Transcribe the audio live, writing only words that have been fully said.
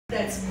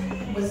That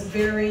was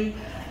very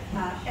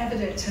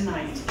evident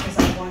tonight as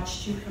I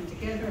watched you come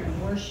together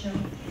and worship.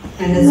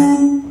 And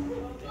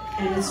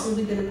it's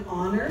really been an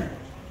honor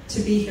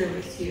to be here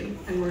with you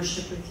and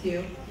worship with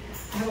you.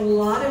 I have a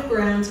lot of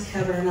ground to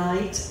cover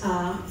tonight.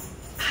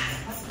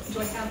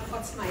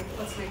 What's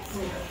my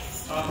career?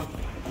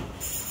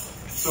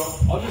 So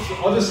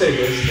I'll just say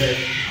this, that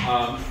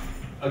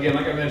again,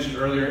 like I mentioned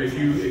earlier, if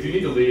you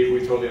need to leave,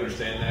 we totally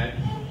understand that.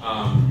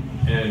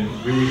 And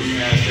we would just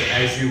ask that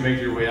as you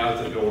make your way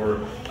out the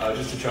door,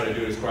 just to try to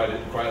do it as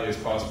quietly as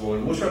possible.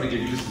 And we'll try to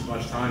give you just as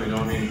much time, you know.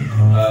 I mean,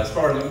 as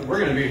far as we're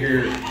going to be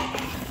here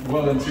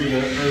well into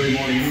the early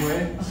morning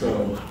anyway,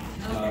 so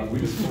we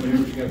just want to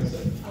hear what you got to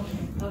say.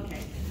 Okay.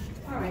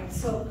 All right,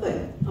 so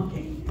good.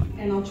 Okay.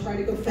 And I'll try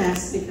to go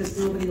fast because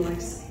nobody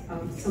likes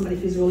somebody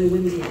who's really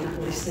windy and not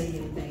really saying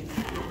anything.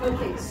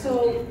 Okay,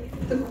 so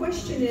the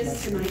question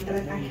is tonight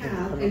that I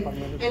have,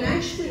 and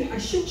actually I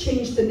should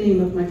change the name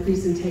of my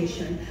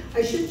presentation.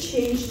 I should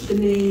change the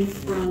name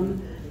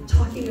from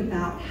talking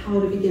about how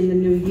to begin the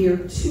new year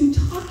to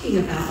talking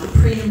about the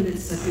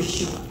preeminence of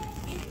Yeshua.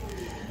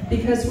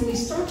 Because when we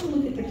start to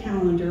look at the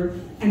calendar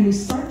and we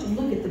start to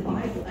look at the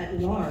Bible at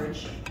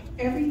large,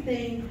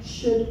 everything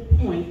should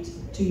point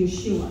to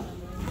Yeshua.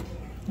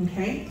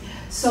 Okay?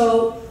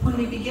 So when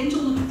we begin to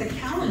look at the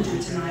calendar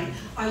tonight,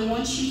 I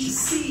want you to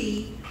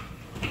see,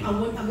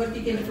 I'm going to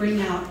begin to bring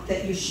out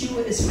that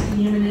Yeshua is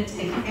preeminent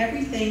in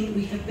everything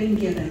we have been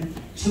given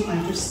to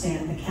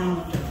understand the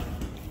calendar.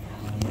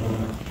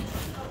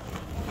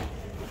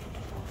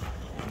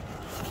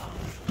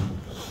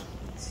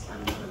 So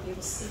I'm going to be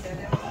able to see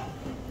that out.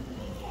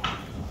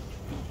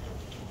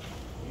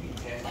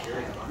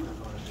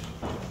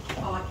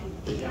 Oh, I can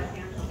do that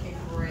hand. Okay,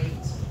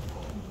 great.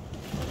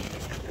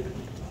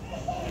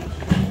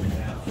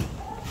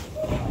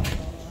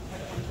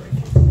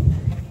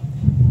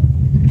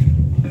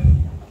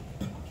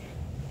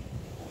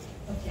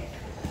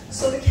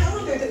 So the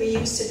calendar that we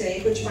use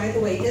today, which by the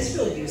way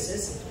Israel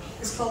uses,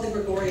 is called the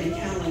Gregorian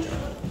calendar.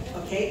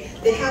 Okay?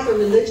 They have a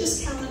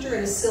religious calendar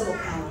and a civil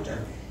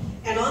calendar.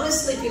 And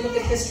honestly, if you look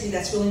at history,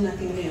 that's really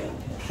nothing new.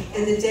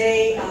 In the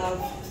day of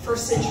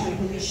first century,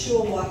 when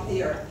Yeshua walked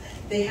the earth,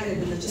 they had a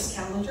religious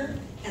calendar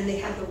and they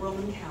had the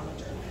Roman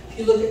calendar. If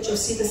you look at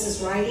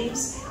Josephus's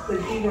writings,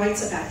 when he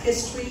writes about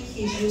history,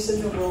 he's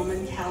using the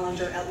Roman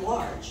calendar at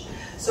large.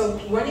 So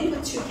running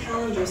with two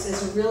calendars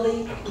is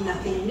really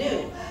nothing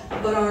new.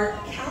 But our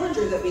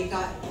calendar that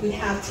we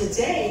have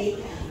today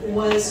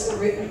was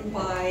written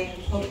by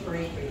Pope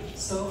Gregory.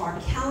 So our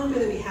calendar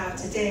that we have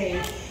today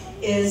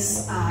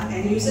is,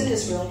 and used in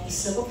Israel, the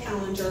civil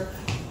calendar,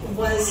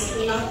 was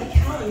not the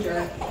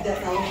calendar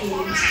that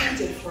Elohim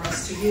intended for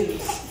us to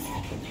use.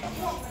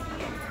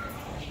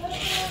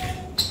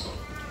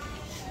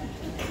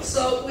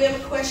 So we have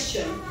a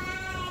question.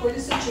 Where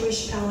does the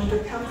Jewish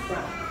calendar come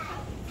from?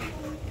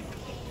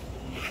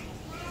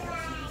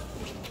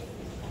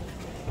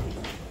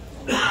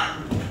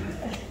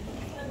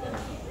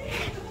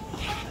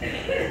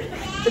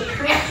 The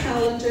current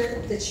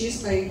calendar that's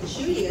used by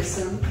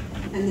Judaism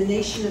and the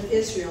nation of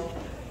Israel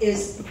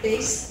is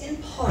based in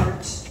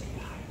part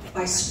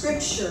by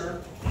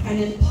scripture and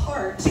in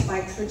part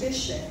by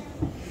tradition.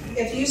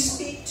 If you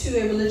speak to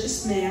a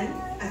religious man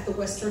at the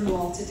Western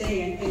Wall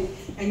today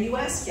and you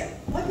ask him,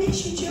 what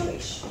makes you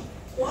Jewish?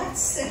 What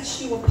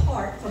sets you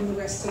apart from the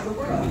rest of the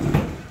world?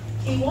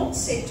 He won't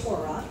say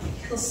Torah,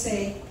 he'll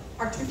say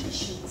our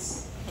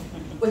traditions.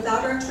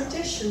 Without our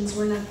traditions,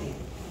 we're nothing.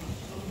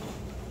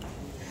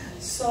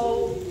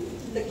 So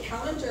the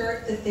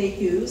calendar that they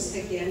use,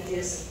 again,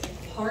 is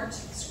part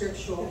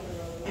scriptural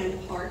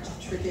and part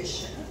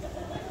tradition.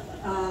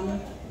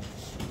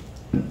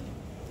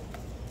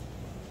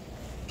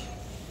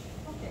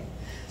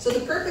 So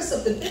the purpose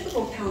of the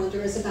biblical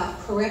calendar is about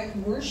correct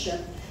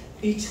worship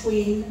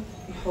between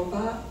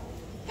Jehovah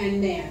and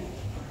man.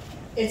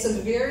 It's a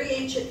very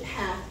ancient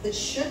path that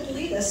should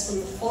lead us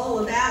from the fall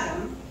of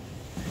Adam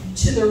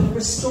to the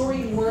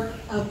restoring work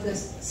of the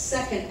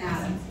second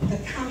Adam, the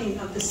coming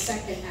of the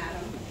second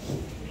Adam.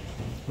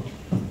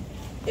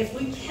 If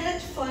we can't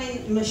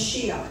find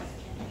Mashiach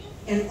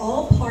in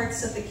all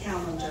parts of the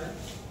calendar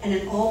and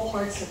in all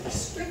parts of the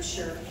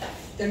scripture,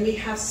 then we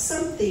have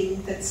something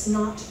that's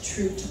not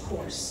true to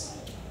course.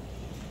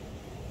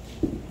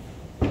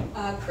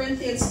 1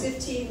 Corinthians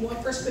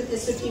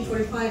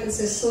 15:45, it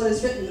says, so it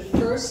is written, the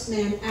first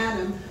man,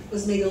 Adam,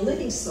 was made a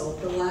living soul.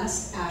 The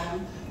last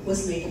Adam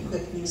was made a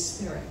quickening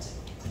spirit.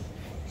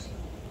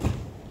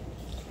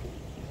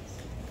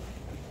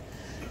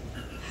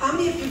 How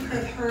many of you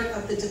have heard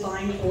of the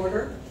divine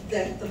order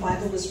that the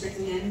Bible was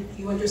written in?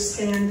 You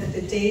understand that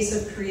the days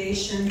of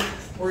creation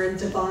were in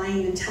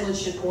divine,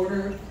 intelligent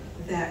order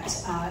that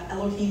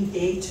Elohim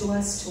gave to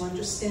us to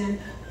understand.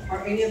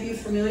 Are any of you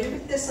familiar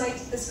with this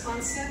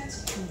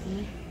concept?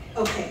 Mm-hmm.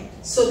 Okay,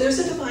 so there's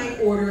a divine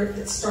order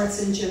that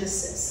starts in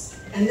Genesis.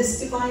 And this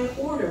divine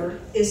order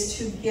is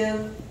to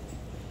give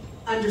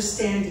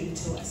understanding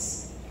to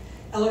us.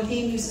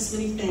 Elohim uses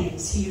many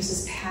things. He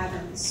uses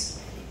patterns.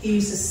 He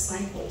uses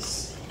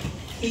cycles.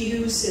 he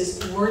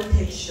uses word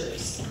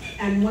pictures.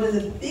 And one of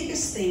the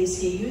biggest things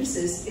he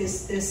uses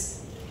is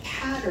this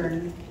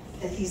pattern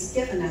that he's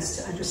given us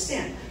to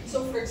understand.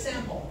 So for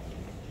example,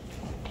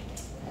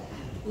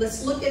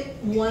 let's look at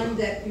one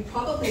that we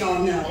probably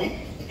all know,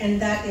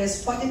 and that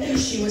is, what did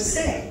Yeshua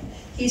say?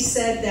 He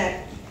said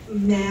that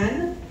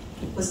man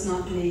was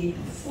not made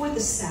for the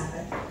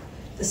Sabbath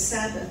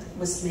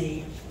was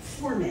made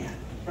for man,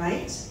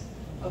 right?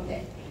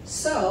 Okay,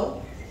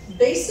 so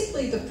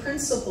basically the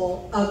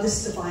principle of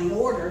this divine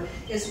order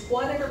is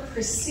whatever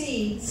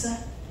precedes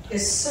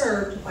is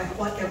served by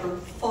whatever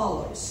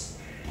follows.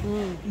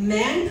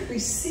 Man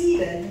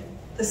preceded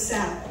the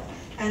Sabbath,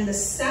 and the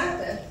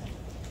Sabbath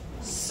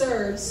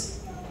serves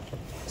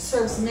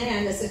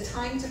man as a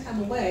time to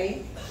come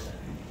away,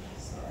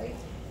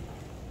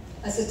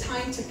 as a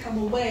time to come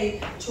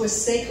away to a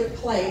sacred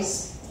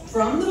place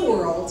from the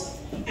world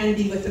and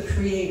be with the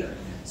Creator.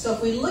 So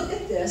if we look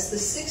at this, the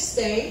 6th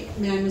day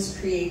man was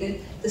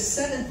created, the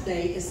 7th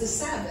day is the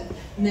Sabbath.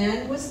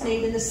 Man was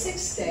made in the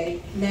 6th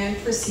day, man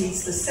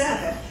precedes the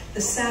Sabbath.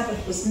 The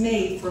Sabbath was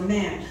made for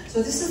man.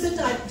 So this is the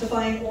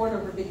divine order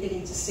we're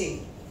beginning to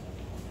see.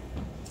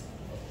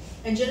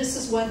 In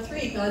Genesis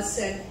 1:3, God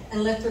said,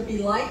 "And let there be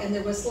light," and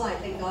there was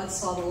light. And God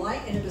saw the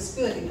light, and it was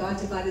good. And God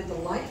divided the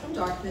light from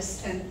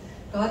darkness, and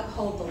God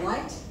called the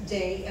light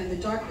day, and the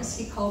darkness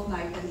he called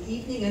night, and the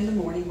evening and the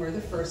morning were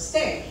the first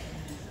day.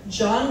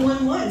 John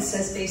 1:1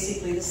 says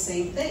basically the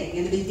same thing.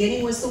 In the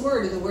beginning was the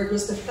Word, and the Word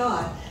was with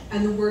God,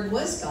 and the Word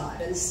was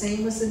God, and the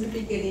same was in the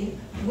beginning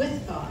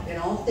with God.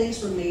 And all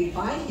things were made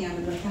by him,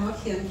 and without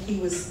him he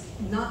was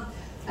not,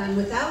 and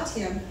without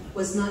him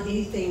was not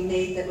anything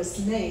made that was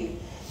made.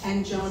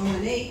 And John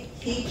 1:8,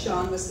 he,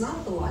 John, was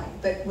not the light,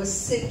 but was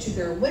sent to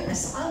bear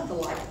witness of the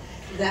light.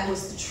 That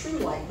was the true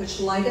light,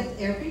 which lighteth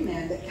every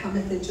man that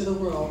cometh into the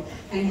world.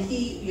 And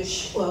he,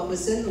 Yeshua,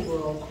 was in the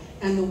world,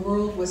 and the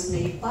world was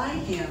made by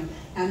him,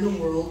 and the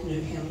world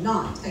knew him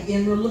not.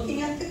 Again, we're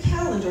looking at the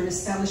calendar and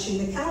establishing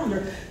the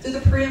calendar through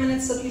the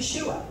preeminence of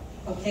Yeshua.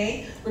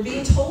 Okay? We're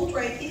being told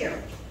right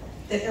here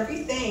that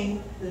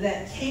everything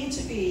that came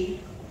to be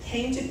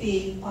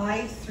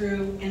by,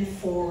 through, and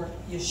for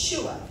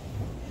Yeshua.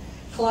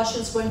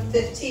 Colossians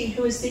 1:15,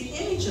 who is the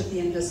image of the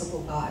invisible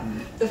God,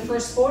 the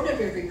firstborn of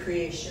every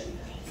creation.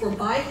 For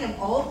by him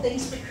all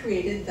things were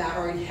created that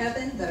are in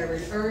heaven, that are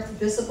in earth,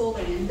 visible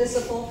and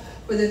invisible,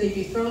 whether they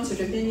be thrones or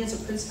dominions or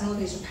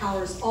principalities or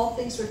powers. All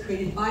things were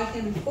created by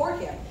him and for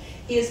him.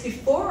 He is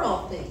before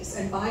all things,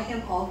 and by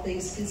him all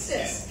things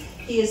consist.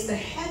 He is the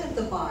head of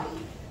the body,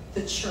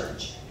 the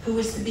church, who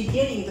is the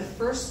beginning, the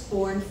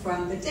firstborn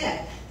from the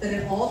dead, that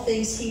in all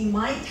things he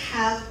might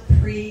have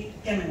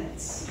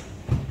preeminence.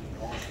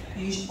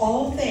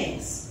 All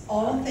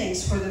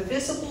things, for the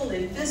visible,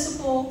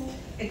 invisible,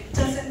 it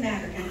doesn't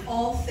matter. In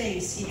all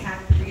things, he had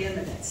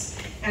preeminence.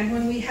 And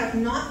when we have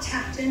not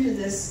tapped into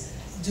this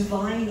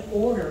divine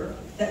order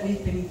that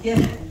we've been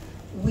given,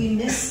 we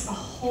miss a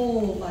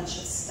whole bunch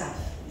of stuff.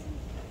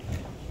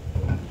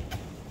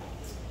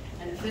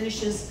 And it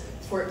finishes,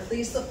 for it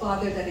pleased the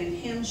Father that in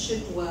him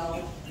should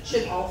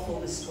all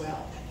fullness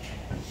dwell.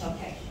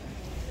 Okay.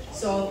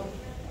 So,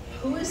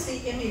 who is the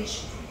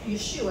image?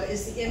 Yeshua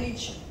is the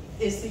image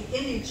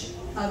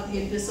of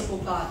the invisible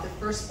God, the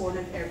firstborn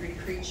of every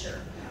creature.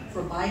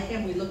 For by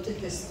him, we looked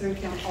at this, through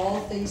him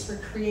all things were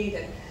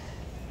created.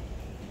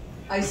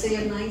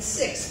 Isaiah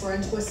 9:6, for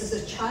unto us is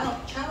a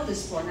child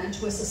is born,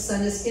 unto us a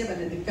son is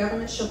given, and the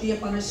government shall be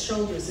upon his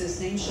shoulders.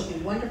 His name shall be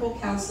Wonderful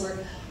Counselor,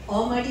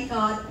 Almighty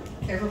God,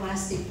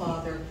 Everlasting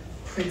Father,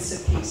 Prince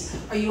of Peace.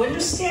 Are you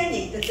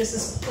understanding that this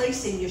is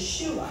placing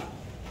Yeshua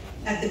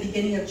at the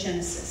beginning of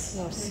Genesis?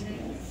 Yes.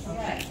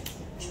 Okay.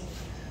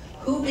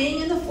 Who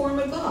being in the form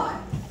of God,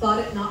 thought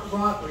it not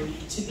robbery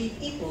to be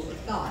equal with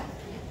God.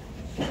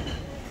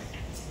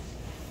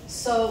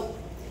 So,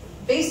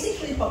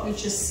 basically what we've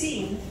just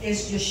seen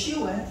is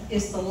Yeshua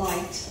is the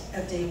light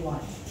of day one.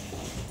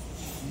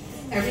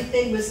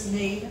 Everything was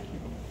made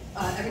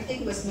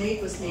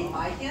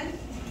by him.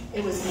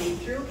 It was made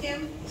through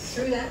him,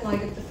 through that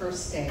light of the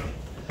first day.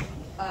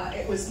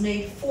 It was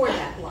made for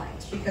that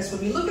light. Because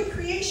when we look at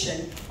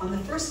creation, on the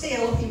first day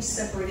Elohim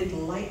separated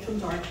light from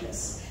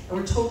darkness. And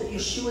we're told that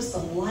Yeshua is the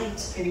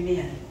light in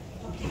men.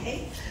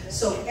 Okay?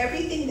 So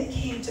everything that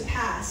came to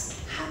pass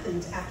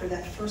happened after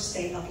that first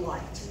day of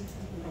light.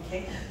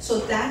 Okay? So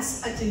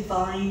that's a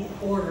divine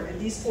order. And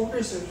these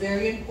orders are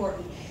very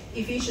important.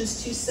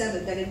 Ephesians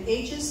 2:7, that in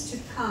ages to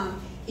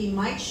come he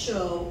might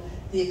show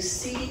the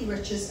exceeding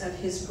riches of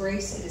his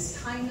grace and his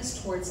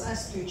kindness towards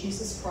us through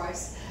Jesus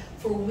Christ.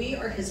 For we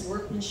are his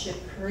workmanship,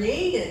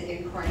 created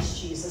in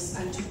Christ Jesus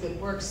unto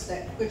good works,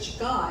 that which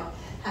God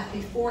hath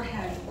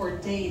beforehand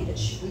ordained that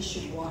we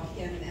should walk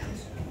in them.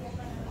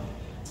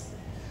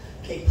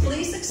 Okay,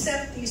 please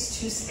accept these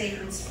two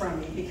statements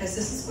from me, because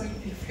this is going to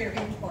be very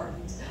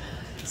important.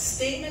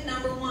 Statement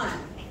number one,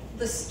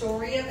 the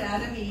story of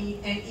Adam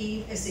and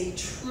Eve is a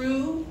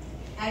true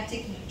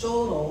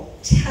anecdotal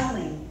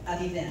telling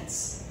of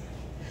events.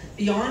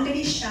 Beyond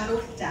any shadow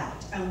of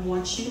doubt, I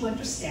want you to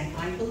understand,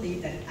 I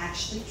believe that it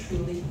actually,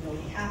 truly,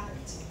 really happened.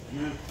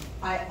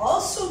 I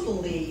also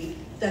believe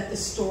that the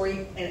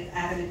story of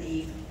Adam and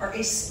Eve are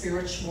a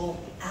spiritual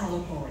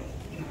allegory.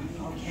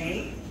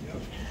 Okay?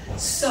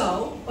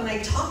 So, when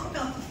I talk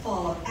about the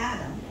fall of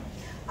Adam,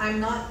 I'm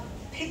not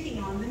picking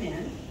on the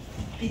men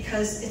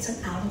because it's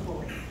an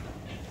allegory.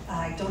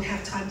 I don't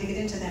have time to get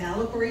into that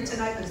allegory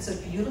tonight, but it's a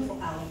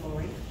beautiful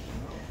allegory.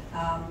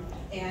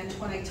 And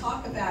when I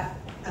talk about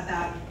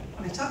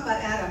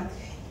Adam,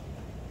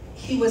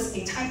 he was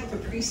a type of a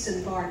priest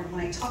in the garden.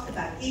 When I talk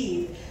about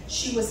Eve,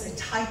 she was a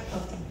type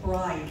of the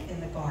bride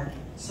in the garden.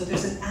 So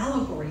there's an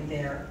allegory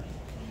there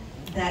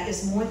that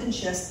is more than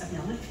just a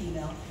male and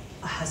female,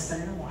 a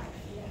husband and a wife.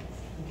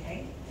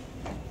 Okay?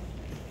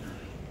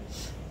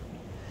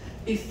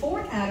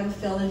 Before Adam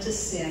fell into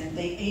sin,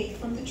 they ate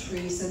from the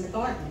trees in the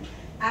garden.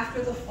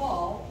 After the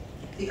fall,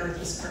 the earth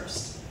was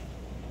cursed.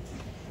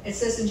 It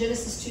says in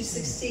Genesis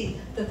 2:16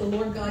 that the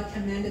Lord God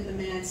commanded the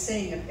man,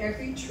 saying, of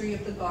every tree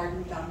of the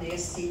garden thou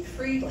mayest eat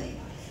freely.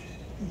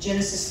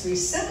 Genesis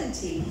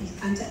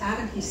 3:17, unto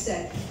Adam he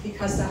said,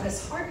 because thou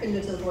hast hearkened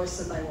unto the voice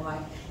of thy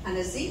wife, and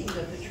hast eaten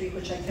of the tree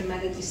which I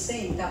commanded thee,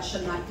 saying, thou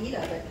shalt not eat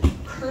of it.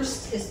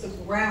 Cursed is the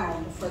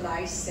ground for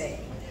thy sake.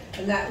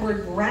 And that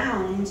word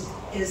ground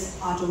is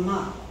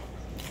Adamah.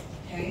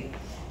 Okay?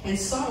 And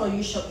sorrow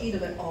you shall eat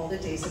of it all the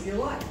days of your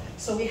life.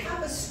 So we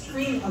have a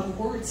string of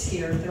words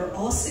here that are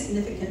all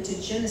significant to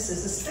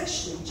Genesis,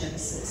 especially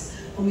Genesis,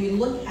 when we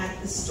look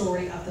at the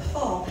story of the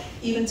fall,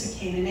 even to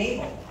Cain and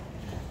Abel.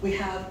 We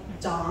have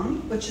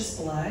Dam, which is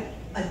blood,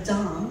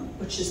 Adam,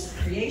 which is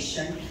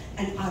creation,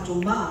 and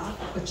Adamah,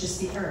 which is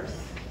the earth.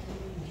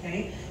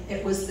 Okay?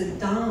 It was the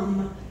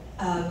Dam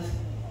of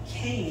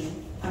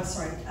Cain,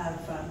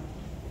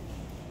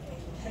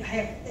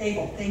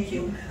 Abel, thank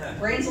you.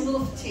 Brain's a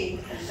little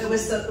fatigued. It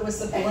was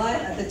the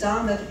blood of the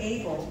Dam of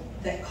Abel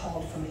that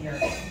called from the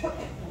earth,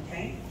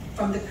 okay?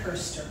 From the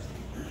cursed earth.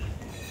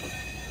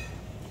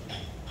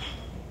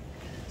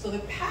 So the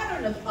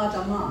pattern of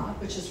Adamah,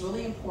 which is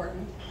really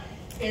important,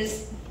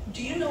 is,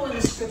 do you know in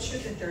the scripture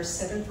that there are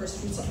 7 first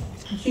fruits?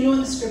 Do you know in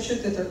the scripture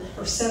that there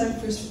are 7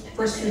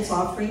 first fruits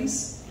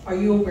offerings? Are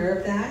you aware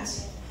of that?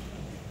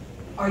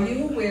 Are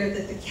you aware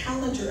that the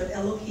calendar of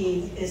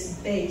Elohim is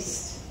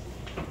based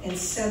in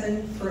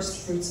 7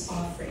 first fruits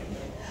offering?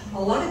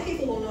 A lot of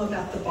people will know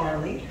about the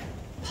barley.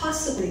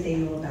 Possibly they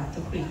know about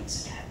the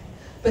wheat.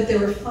 But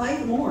there are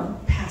 5 more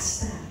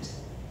past that.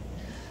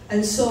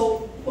 And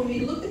so when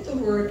we look at the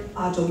word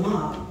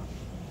Adamah,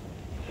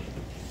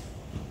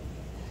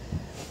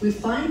 we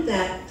find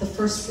that the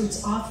first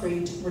fruits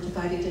offering were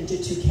divided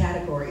into 2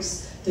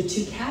 categories. The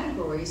 2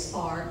 categories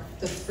are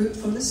the fruit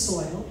from the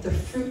soil, the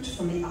fruit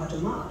from the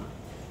Adamah,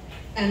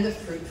 and the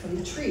fruit from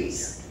the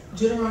trees.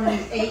 Deuteronomy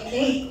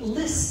 8:8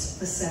 lists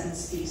the 7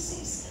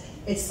 species.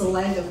 It's the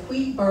land of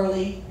wheat,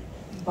 barley,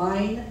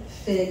 vine,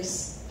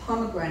 figs,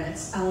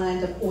 pomegranates, a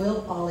land of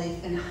oil,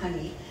 olive, and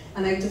honey.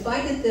 And I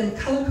divided them,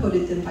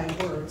 color-coded them by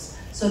words,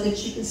 so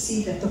that you can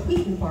see that the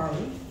wheat and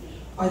barley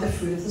are the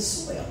fruit of the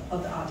soil,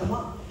 of the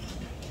Adamah.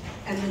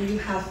 And then you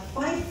have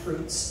 5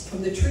 fruits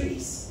from the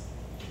trees.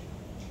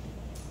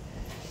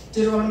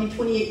 Deuteronomy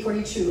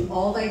 28:42,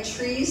 all thy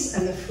trees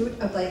and the fruit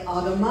of thy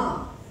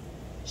Adamah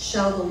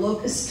shall the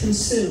locust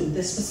consume.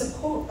 This was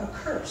a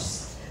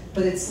curse,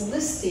 but it's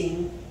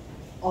listing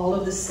all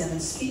of the 7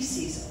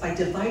 species by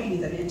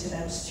dividing them into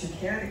those 2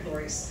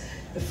 categories,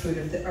 the fruit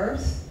of the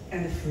earth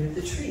and the fruit of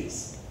the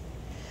trees.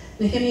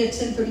 Nehemiah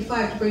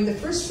 10:35, to bring the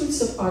first fruits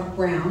of our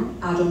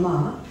ground,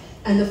 Adamah,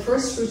 and the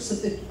first fruits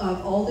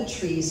of all the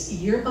trees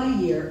year by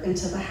year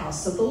into the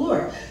house of the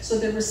Lord. So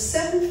there were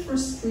 7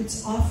 first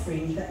fruits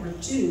offering that were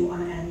due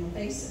on an annual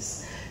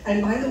basis.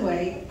 And by the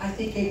way, I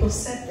think April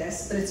said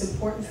this, but it's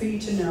important for you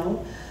to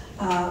know,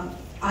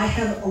 I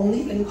have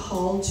only been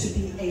called to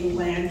be a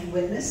land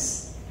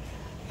witness.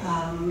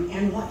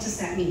 And what does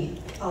that mean?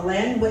 A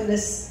land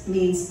witness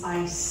means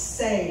I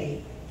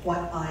say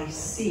what I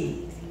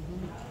see.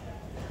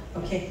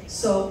 Okay,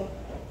 so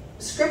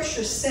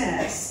Scripture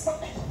says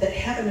that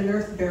heaven and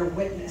earth bear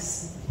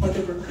witness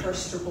whether we're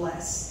cursed or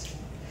blessed.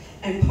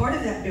 And part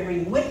of that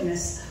bearing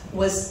witness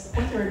was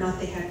whether or not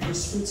they had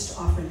first fruits to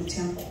offer in the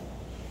temple.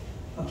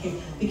 Okay,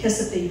 because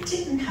if they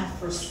didn't have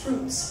first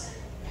fruits,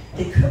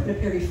 they couldn't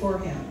appear before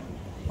him.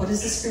 What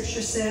does the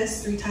scripture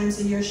says? 3 times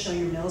a year shall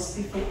your males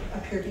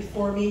appear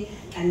before me,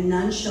 and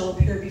none shall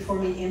appear before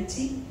me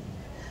empty.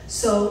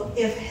 So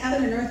if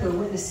heaven and earth were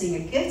witnessing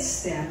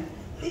against them,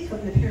 they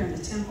couldn't appear in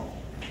the temple.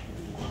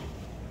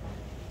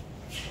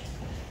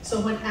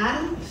 So when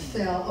Adam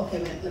fell,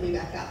 okay, wait, let me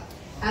back up.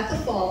 At the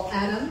fall,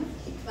 Adam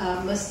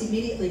must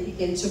immediately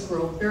begin to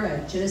grow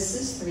bread.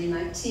 Genesis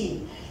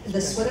 3:19. In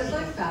the sweat of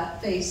thy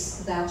face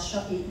thou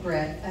shalt eat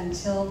bread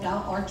until thou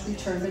art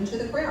returned into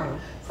the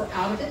ground. For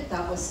out of it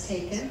thou wast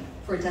taken,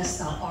 for dust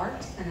thou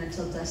art, and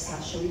until dust thou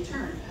shalt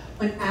return.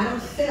 When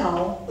Adam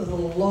fell, the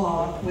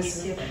law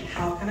was given.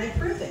 How can I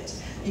prove it?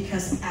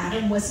 Because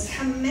Adam was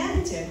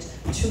commanded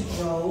to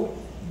grow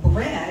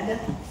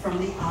bread from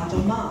the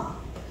Adamah.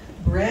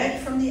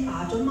 Bread from the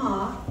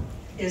Adamah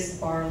is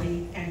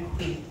barley and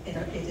wheat. It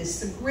is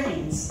the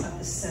grains of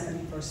the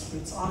 7 first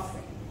fruits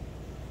offering.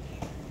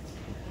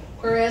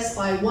 Whereas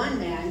by one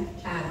man,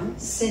 Adam,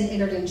 sin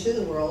entered into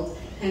the world,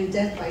 and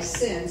death by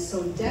sin,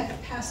 so death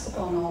passed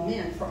upon all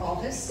men, for all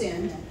have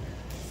sinned.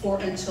 For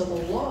until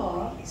the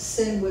law,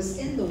 sin was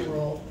in the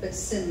world, but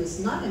sin was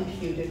not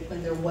imputed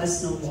when there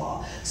was no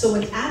law. So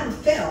when Adam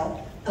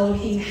fell,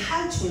 Elohim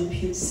had to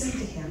impute sin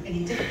to him, and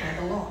he did it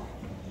by the law.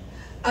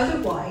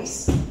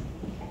 Otherwise,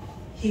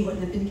 he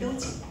wouldn't have been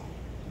guilty.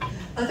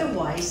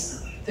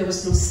 Otherwise, there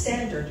was no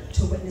standard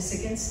to witness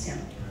against him.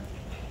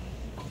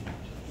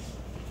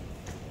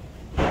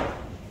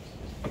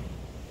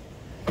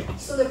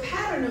 So the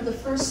pattern of the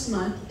first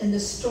month in the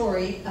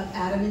story of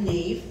Adam and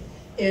Eve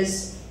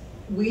is,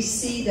 we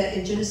see that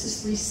in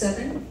Genesis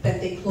 3:7,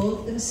 that they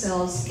clothed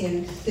themselves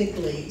in fig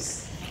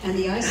leaves. And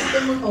the eyes of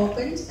them were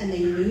opened, and they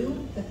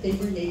knew that they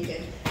were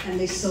naked. And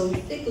they sewed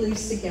fig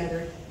leaves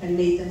together and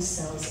made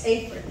themselves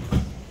aprons.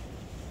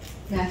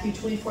 Matthew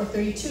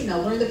 24:32,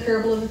 now learn the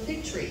parable of the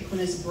fig tree. When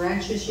its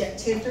branch is yet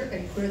tender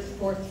and putteth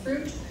forth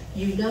fruit,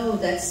 you know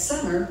that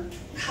summer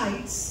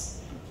kites,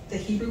 the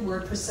Hebrew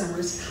word for summer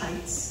is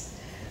kites.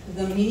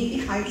 The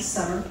meaning behind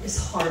summer is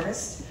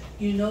harvest.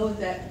 You know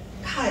that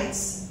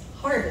kites,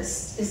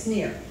 harvest, is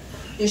near.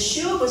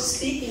 Yeshua was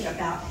speaking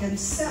about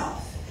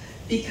himself,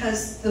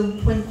 because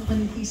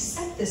when he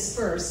said this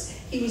verse,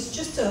 he was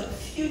just a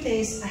few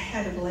days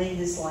ahead of laying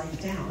his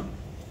life down.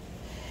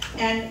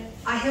 And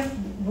I have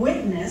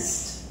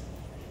witnessed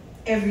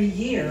every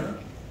year,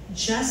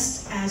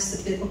 just as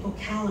the biblical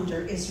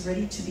calendar is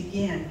ready to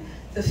begin,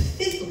 the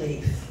fig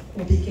leaf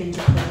will begin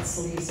to put its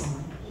leaves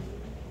on.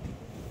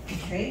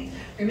 Okay?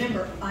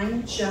 Remember,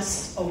 I'm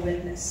just a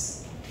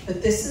witness,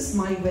 but this is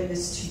my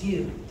witness to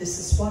you. This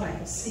is what I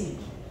have seen.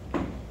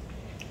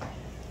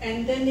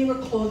 And then they were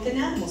clothed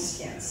in animal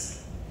skins.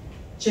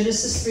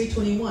 Genesis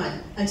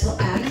 3:21, unto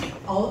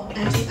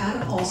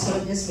Adam also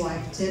and his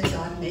wife did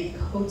God make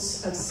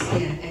coats of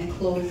skin and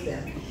clothe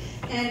them.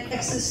 And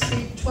Exodus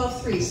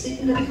 12:3,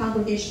 speaking to the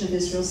congregation of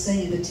Israel,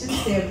 saying, in the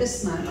 10th day of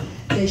this month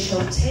they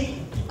shall take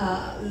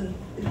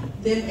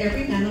then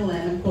every man a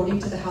lamb according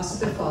to the house of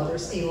their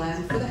fathers, a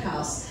lamb for the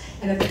house.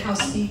 And if the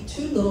house be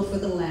too little for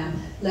the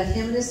lamb, let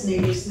him and his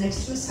neighbors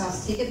next to his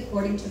house take it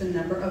according to the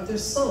number of their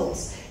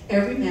souls.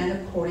 Every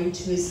man according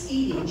to his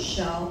eating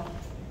shall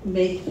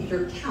make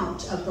your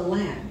count of the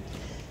lamb.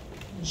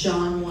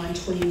 John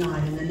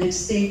 1:29. And the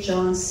next day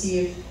John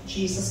seeth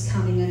Jesus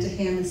coming unto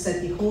him, and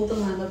said, behold the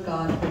Lamb of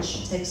God,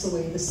 which takes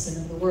away the sin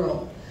of the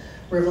world.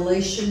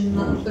 Revelation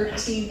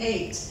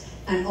 13:8.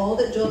 And all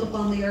that dwelt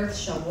upon the earth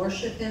shall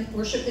worship him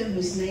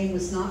whose name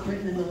was not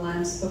written in the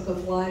Lamb's book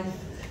of life,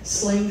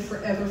 slain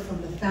forever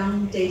from the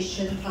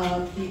foundation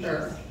of the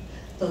earth.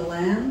 The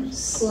Lamb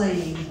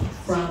slain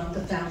from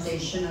the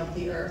foundation of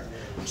the earth.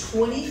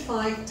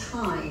 25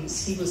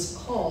 times he was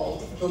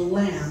called the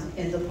Lamb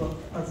in the book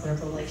of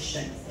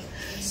Revelation.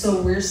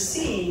 So we're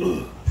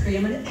seeing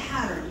preeminent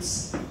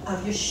patterns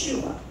of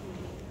Yeshua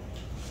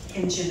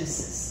in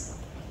Genesis.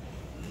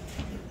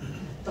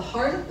 The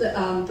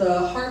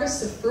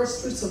harvest of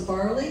first fruits of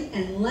barley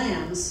and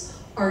lambs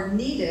are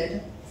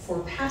needed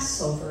for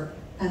Passover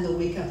and the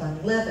week of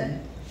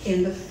unleavened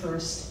in the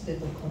first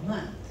biblical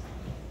month.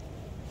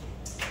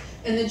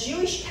 In the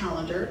Jewish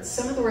calendar,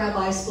 some of the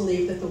rabbis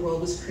believe that the world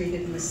was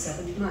created in the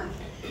 7th month,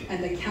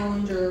 and the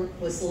calendar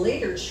was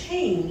later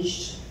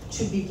changed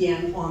to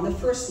begin on the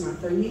first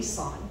month, or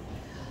Nisan.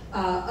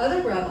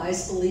 Other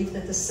rabbis believe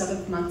that the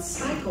 7th month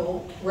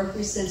cycle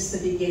represents the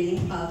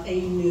beginning of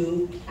a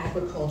new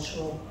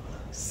agricultural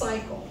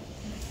cycle.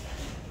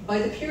 By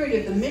the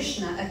period of the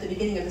Mishnah at the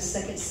beginning of the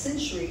 2nd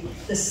century,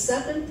 the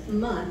 7th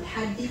month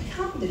had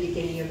become the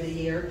beginning of the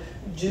year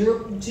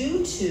due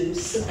to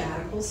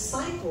sabbatical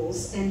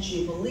cycles and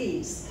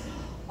jubilees.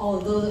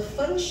 Although the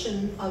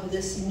function of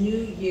this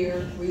new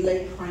year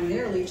relate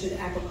primarily to the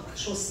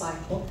agricultural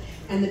cycle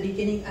and the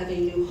beginning of a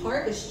new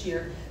harvest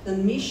year, the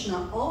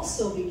Mishnah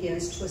also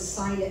begins to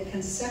assign it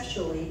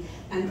conceptually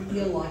and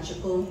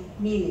theological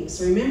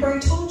meanings. Remember, I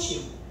told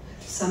you,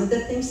 some of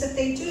the things that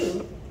they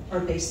do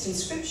are based in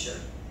Scripture.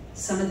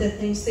 Some of the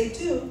things they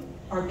do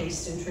are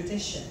based in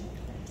tradition.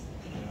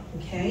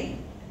 Okay?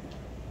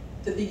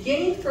 The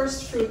beginning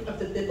first fruit of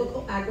the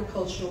biblical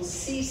agricultural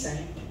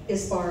season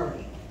is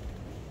barley.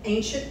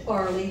 Ancient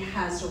barley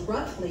has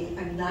roughly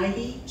a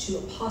 90 to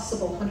a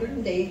possible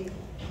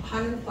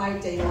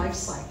 105-day life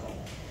cycle.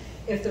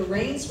 If the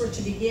rains were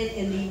to begin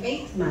in the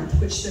 8th month,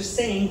 which they're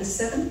saying the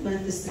 7th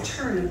month is the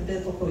turn of the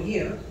biblical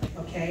year,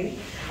 okay,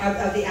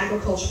 of the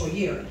agricultural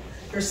year.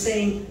 They're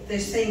saying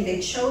they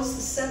chose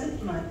the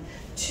 7th month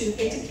to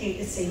indicate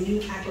it's a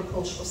new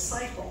agricultural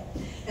cycle.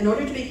 In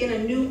order to begin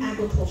a new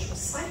agricultural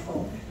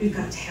cycle, we've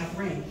got to have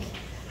rain.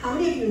 How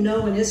many of you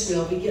know in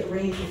Israel we get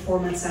rain for 4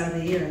 months out of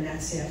the year and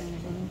that's it?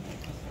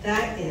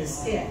 That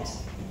is it.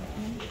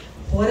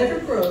 Whatever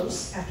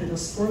grows after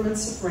those 4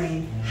 months of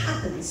rain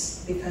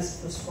happens because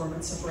of those 4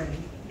 months of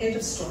rain. End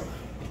of story.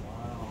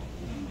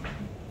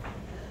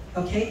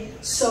 Okay,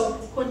 so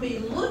when we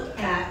look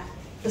at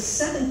the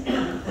 7th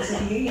month as a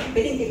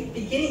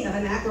beginning of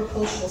an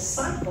agricultural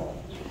cycle,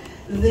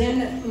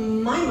 then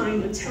my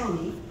mind would tell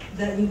me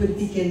that we would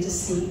begin to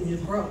see new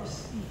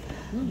growth.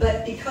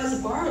 But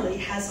because barley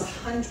has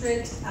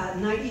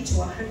 90 to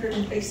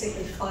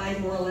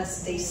 105 more or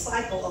less day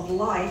cycle of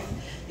life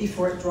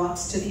before it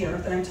drops to the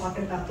earth, and I'm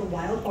talking about the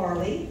wild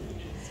barley.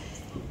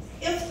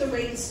 If the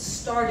rains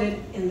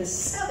started in the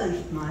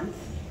 7th month,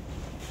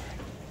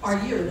 our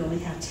year would only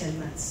have 10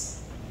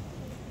 months.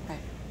 Right.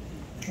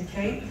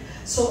 Okay?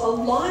 So a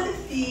lot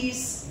of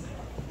these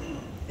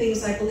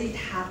things, I believe,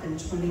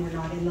 happened when they were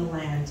not in the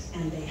land,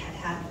 and they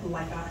had,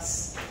 like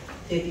us,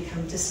 they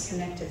become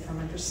disconnected from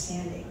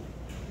understanding.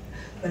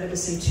 But it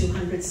was in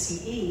 200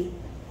 CE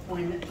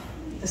when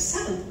the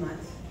 7th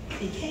month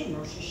became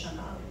Rosh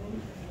Hashanah.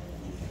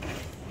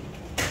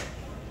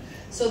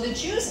 So the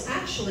Jews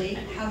actually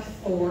have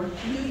 4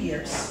 New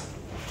Years.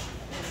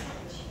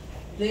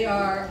 They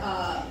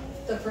are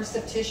the 1st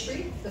of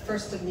Tishri, the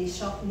 1st of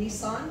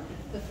Nisan,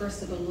 the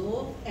 1st of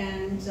Elul,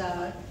 and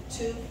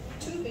 2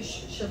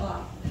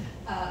 Shabbat.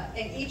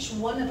 And each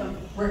one of them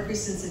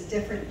represents a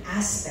different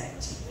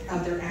aspect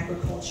of their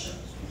agriculture.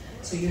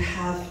 So you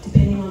have,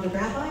 depending on the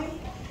rabbi,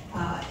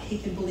 he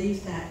can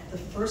believe that the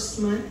 1st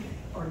month,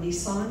 or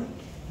Nisan,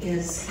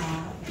 is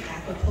the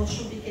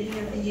agricultural beginning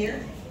of the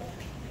year,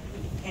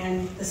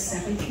 and the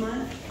 7th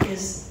month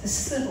is the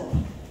civil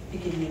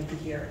beginning of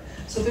the year.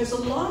 So there's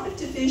a lot of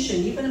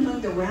division, even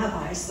among the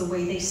rabbis, the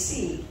way they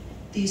see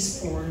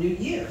these 4 New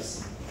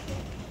Years.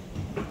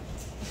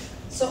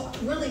 So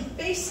really,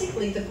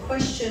 basically, the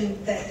question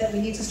that we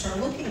need to start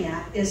looking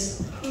at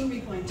is, who are we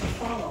going to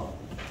follow?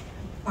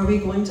 Are we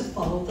going to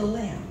follow the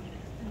Lamb?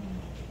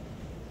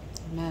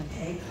 Amen.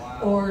 Okay?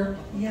 Or,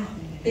 yeah,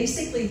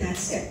 basically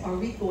that's it. Are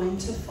we going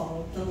to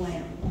follow the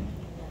Lamb?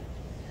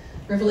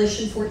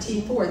 Revelation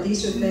 14:4,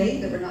 these are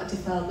they that were not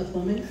defiled with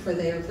women, for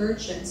they are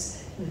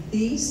virgins.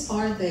 These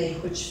are they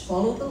which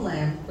follow the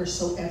Lamb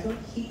wheresoever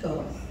he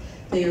goeth.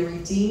 They are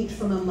redeemed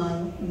from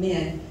among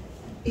men,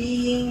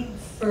 being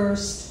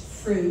first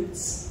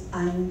fruits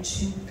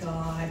unto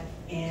God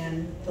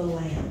and the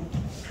Lamb.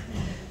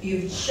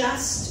 You've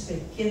just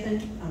been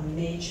given a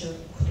major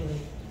clue.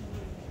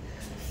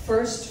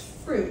 First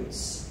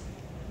fruits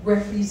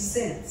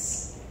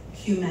represents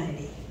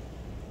humanity.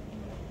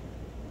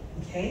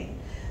 Okay?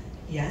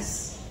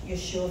 Yes,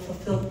 Yeshua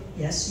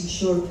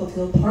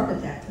fulfilled part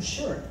of that for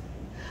sure.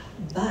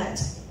 But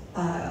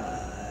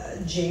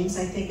James,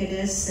 I think it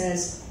is,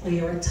 says we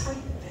are a type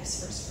of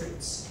his first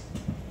fruits.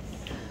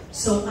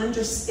 So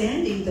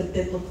understanding the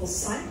biblical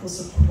cycles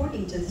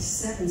according to the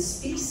 7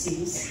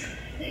 species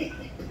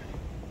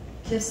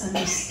gives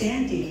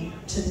understanding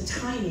to the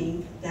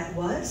timing that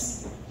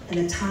was and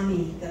the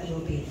timing that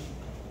will be.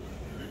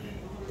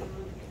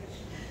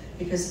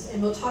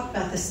 And we'll talk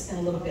about this in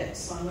a little bit,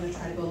 so I'm going to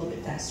try to go a little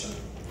bit faster.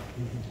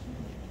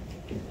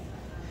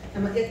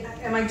 Am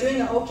I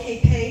doing an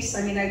okay pace?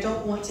 I mean, I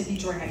don't want to be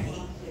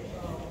draggy.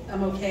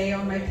 I'm okay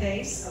on my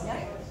pace?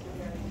 Okay.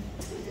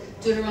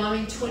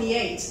 Deuteronomy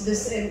 28.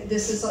 This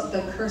is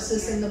the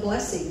curses and the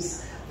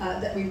blessings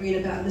that we read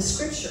about in the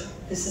scripture.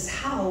 This is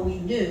how we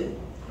knew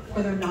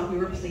whether or not we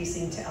were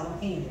pleasing to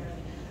Elohim.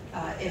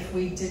 If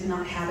we did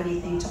not have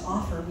anything to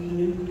offer, we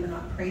knew we were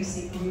not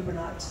pleasing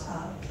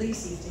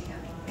to him.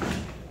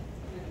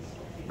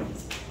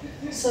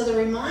 So the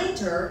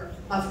reminder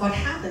of what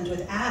happened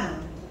with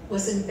Adam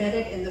was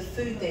embedded in the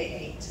food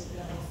they ate.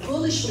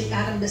 Foolishly,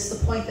 Adam missed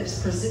the point that his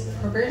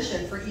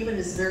provision for even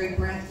his very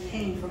breath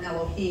came from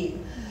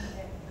Elohim.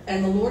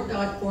 And the Lord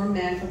God formed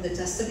man from the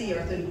dust of the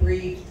earth and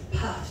breathed,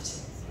 puffed,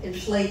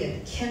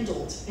 inflated,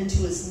 kindled into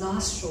his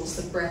nostrils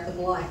the breath of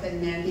life,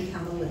 and man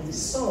became a living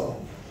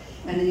soul.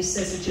 And then he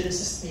says in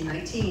Genesis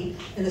 3:19,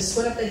 in the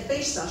sweat of thy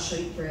face thou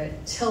shalt eat bread,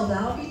 till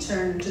thou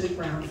return to the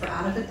ground, for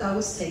out of it thou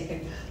wast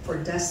taken, for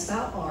dust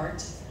thou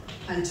art,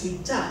 unto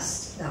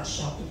dust thou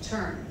shalt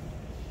return.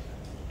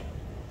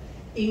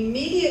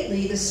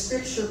 Immediately the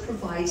scripture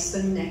provides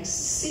the next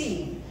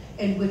scene,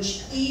 in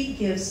which Eve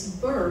gives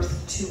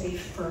birth to a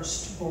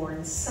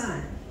firstborn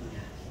son.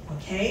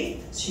 Okay,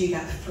 so you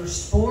got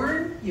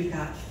firstborn, you've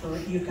got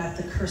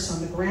the curse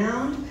on the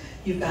ground,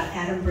 you've got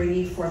Adam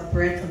bringing forth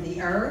bread from the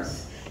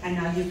earth, and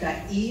now you've got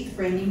Eve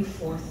bringing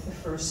forth the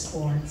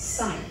firstborn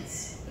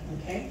sons.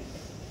 Okay,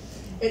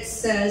 it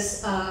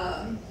says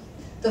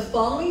the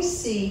following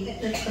scene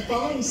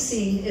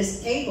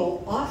is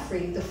Abel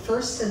offering the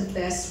first and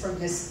best from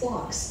his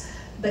flocks,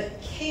 but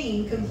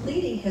Cain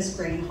completing his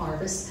grain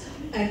harvest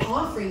and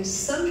offering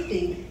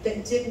something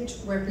that didn't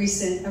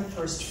represent a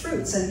first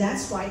fruits. And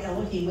that's why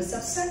Elohim was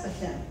upset with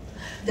him.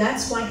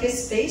 That's why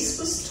his face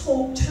was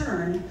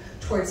turned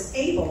towards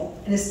Abel,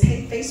 and his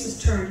face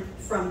was turned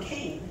from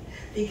Cain,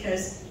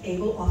 because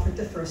Abel offered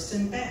the first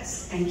and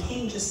best, and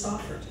Cain just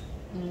offered.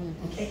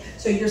 Okay,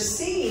 so you're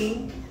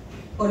seeing,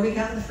 what do we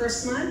got in the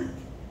first month?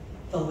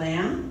 The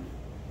lamb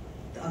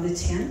on the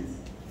 10th,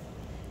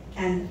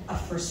 and a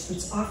first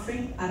fruits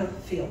offering out of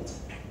the field.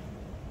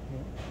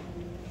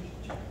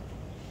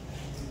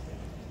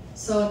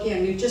 So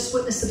again, we've just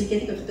witnessed the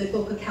beginning of the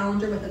biblical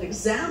calendar with an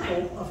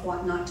example of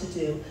what not to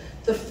do.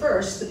 The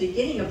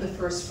beginning of the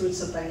first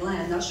fruits of thy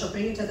land, thou shalt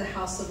bring into the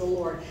house of the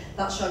Lord.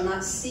 Thou shalt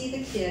not see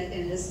the kid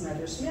in his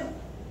mother's milk.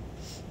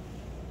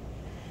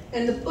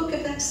 In the book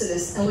of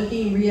Exodus,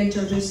 Elohim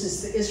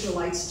reintroduces the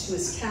Israelites to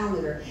his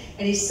calendar,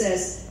 and he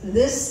says,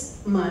 "This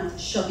month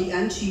shall be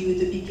unto you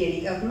the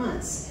beginning of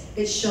months.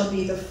 It shall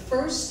be the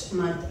first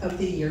month of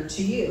the year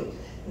to you.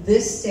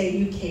 This day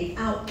you came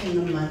out in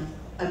the month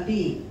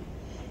Abib."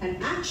 And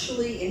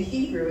actually in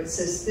Hebrew it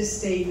says, "This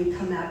day you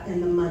come out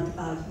in the month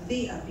of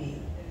the Abib."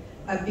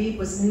 Abib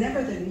was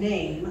never the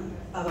name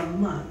of a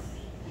month.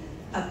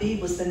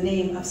 Abib was the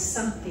name of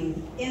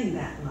something in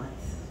that month.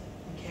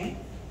 Okay?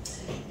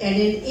 And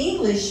in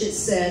English it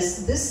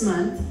says, "This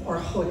month," or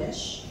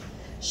Chodesh,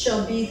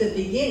 "shall be the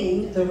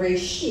beginning, the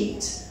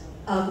Reshit,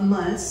 of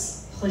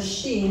months,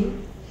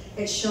 Choshim.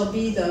 It shall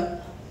be the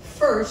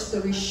first,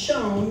 the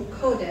Rishon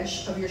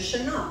Kodesh of your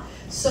Shana."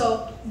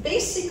 So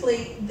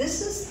basically,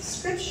 this is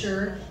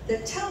scripture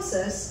that tells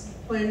us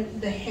when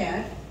the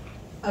head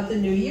of the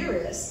new year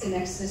is in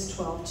Exodus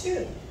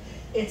 12:2.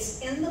 It's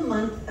in the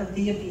month of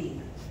the Abib.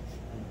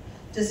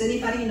 Does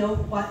anybody know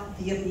what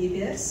the Abib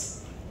is?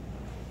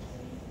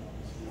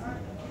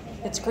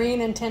 It's green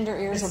and tender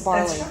ears of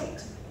barley. That's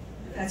right.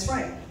 That's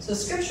right. So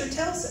scripture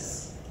tells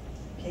us,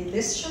 okay,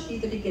 this shall be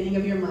the beginning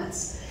of your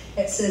months.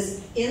 It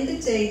says, in the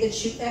day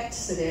that you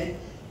exited,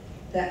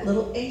 that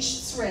little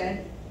H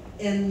thread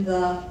in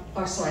the,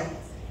 or sorry,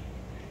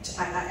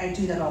 I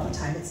do that all the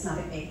time. It's not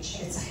an H,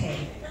 it's a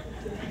hey.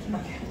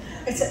 Okay.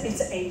 It's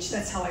an H,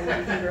 that's how I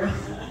learn Hebrew.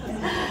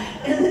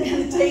 In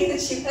the day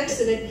that you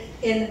exited,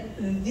 in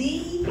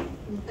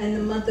the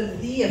month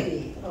of the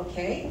Abib,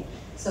 okay?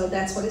 So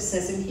that's what it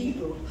says in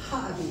Hebrew,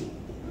 Ha'abib.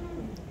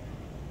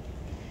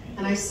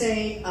 And I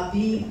say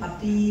Abib,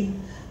 Abib.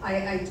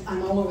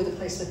 I'm all over the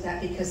place with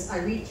that because I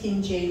read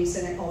King James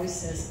and it always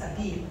says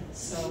Abib.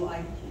 So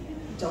I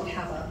don't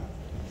have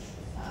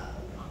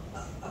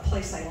a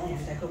place I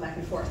land. I go back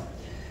and forth.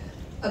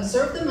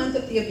 "Observe the month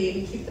of the Abib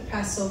and keep the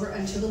Passover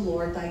unto the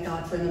Lord thy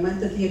God. For in the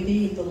month of the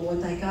Abib, the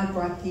Lord thy God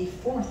brought thee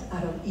forth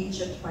out of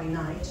Egypt by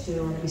night."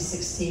 Deuteronomy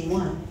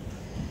 16:1.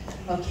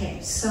 Okay,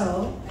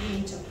 so I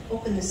need to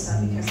open this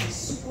up because I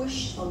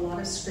squished a lot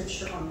of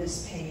scripture on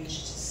this page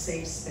to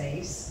save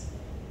space.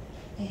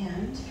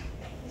 And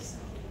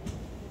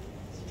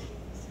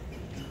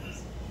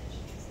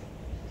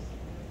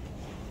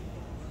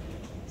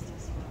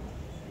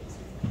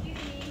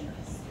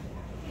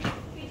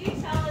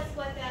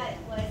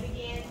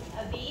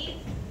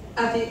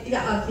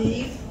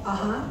Abib,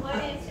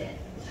 What is it?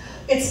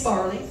 It's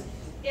barley.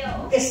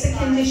 Still? It's the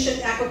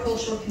condition,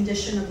 agricultural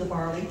condition of the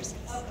barley.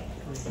 Okay.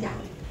 Yeah.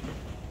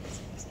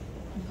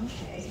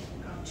 Okay,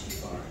 gone too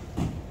far.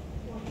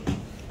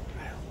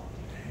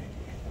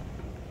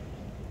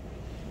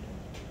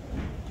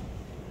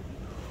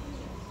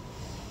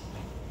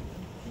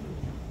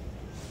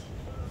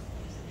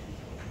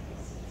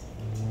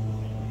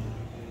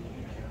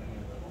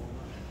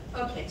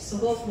 Okay, so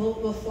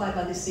we'll fly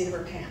by the seat of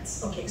our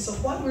pants. Okay, so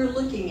what we're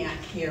looking at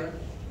here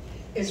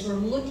is we're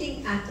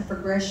looking at the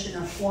progression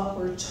of what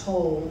we're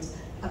told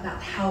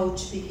about how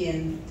to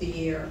begin the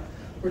year.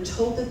 We're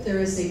told that there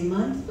is a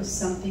month with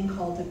something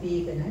called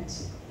Abib in it,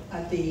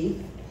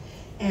 Abib,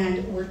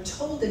 and we're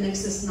told in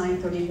Exodus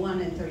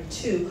 9:31 and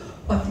 32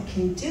 what the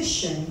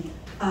condition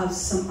of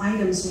some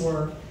items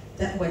were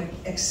that would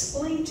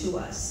explain to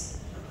us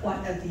what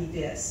Abib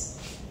is.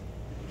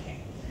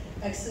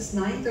 Exodus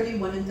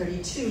 9:31 and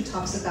 32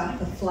 talks about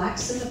the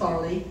flax and the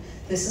barley.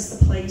 This is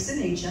the plagues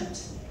in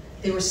Egypt.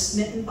 They were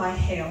smitten by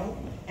hail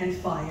and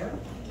fire.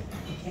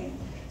 Okay,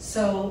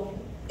 so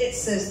it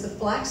says the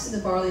flax and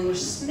the barley were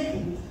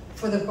smitten,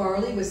 for the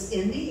barley was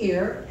in the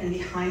ear, and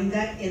behind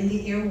that in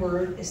the ear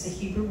word is the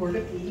Hebrew word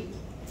Abib.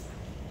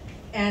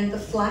 And the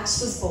flax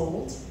was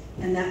bold,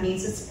 and that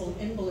means it's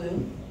in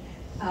bloom.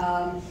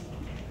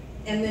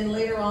 And then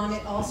later on,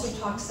 it also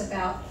talks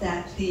about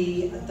that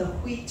the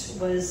wheat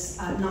was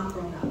not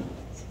grown up.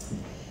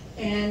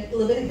 And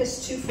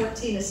Leviticus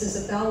 2:14, it says,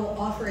 "If thou wilt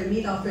offer a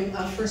meat offering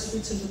of first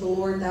fruits unto the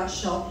Lord, thou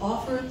shalt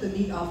offer the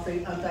meat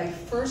offering of thy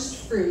first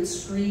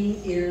fruits, green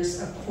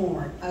ears of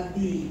corn,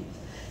 Abib,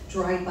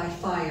 dried by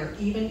fire,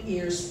 even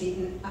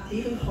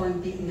corn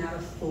beaten out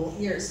of full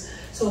ears."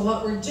 So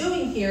what we're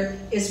doing here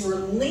is we're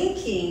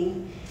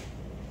linking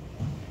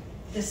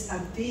this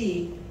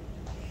Abib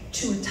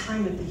to a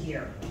time of the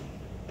year.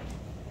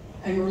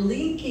 And we're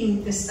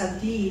linking this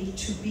Abib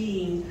to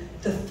being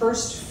the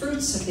first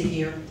fruits of the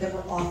year that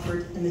were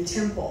offered in the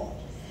temple.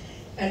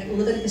 At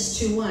Leviticus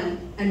 2:1,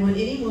 "And when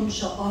anyone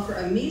shall offer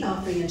a meat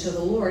offering unto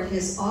the Lord,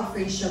 his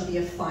offering shall be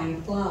of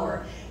fine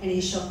flour, and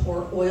he shall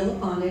pour oil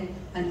upon it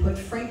and put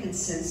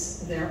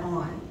frankincense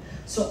thereon."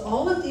 So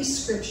all of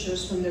these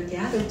scriptures, when they're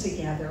gathered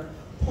together,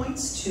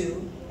 points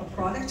to a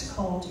product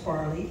called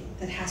barley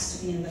that has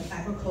to be in the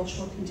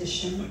agricultural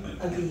condition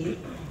Abib,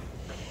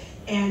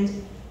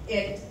 and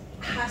it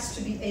has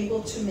to be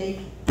able to make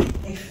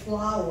a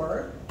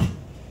flour,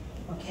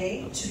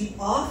 okay, to be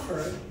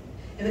offered.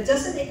 If it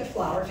doesn't make a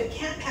flour, if it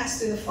can't pass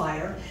through the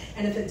fire,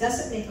 and if it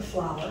doesn't make a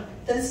flour,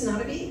 then it's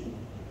not a beet.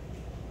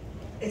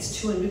 It's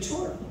too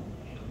immature.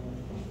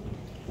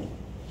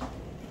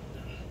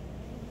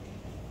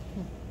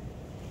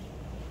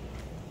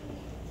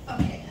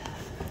 Okay.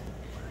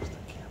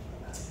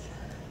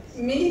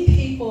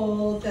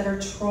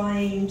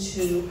 trying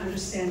to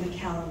understand the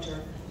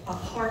calendar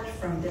apart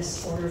from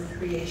this order of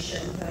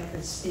creation that I've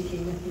been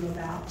speaking with you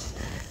about.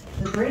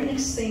 The very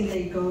next thing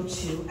they go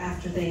to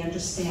after they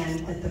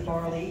understand that the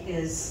barley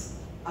is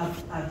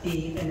a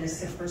beef and is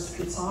the first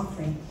fruits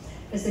offering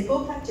is they go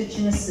back to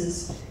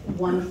Genesis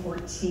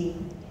 1:14.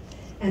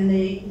 And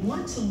they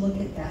want to look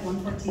at that,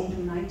 1:14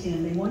 through 19,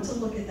 and they want to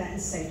look at that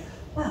and say,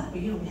 well,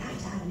 we have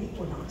to have an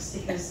equinox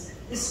because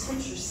this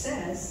scripture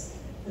says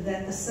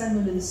that the sun,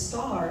 moon, and the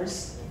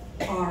stars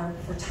are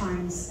for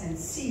times and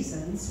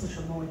seasons, which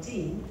are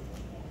moedim,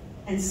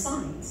 and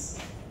signs.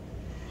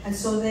 And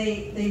so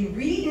they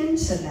read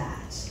into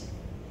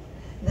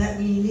that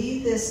we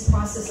need this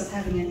process of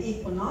having an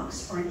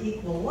equinox or an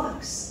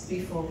equilux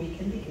before we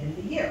can begin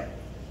the year.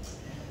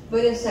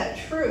 But is that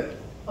true?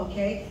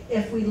 Okay,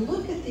 if we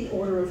look at the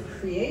order of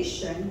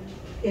creation,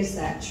 is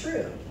that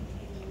true?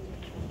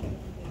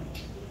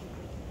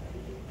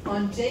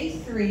 On day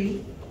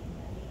 3,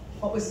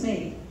 what was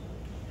made?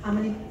 How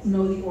many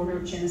know the order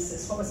of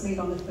Genesis? What was made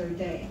on the 3rd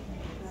day?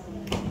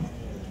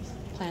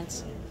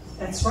 Plants.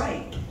 That's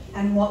right.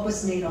 And what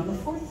was made on the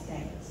 4th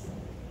day?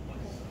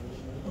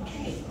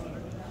 Okay.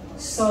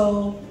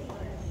 So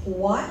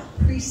what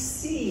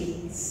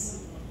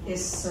precedes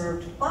is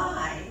served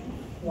by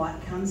what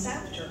comes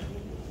after.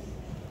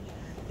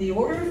 The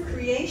order of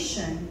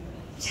creation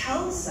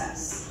tells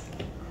us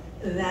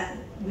that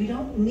we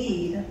don't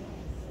need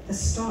the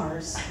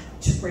stars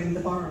to bring the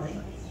barley.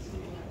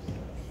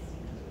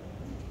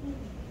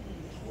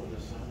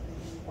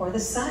 Or the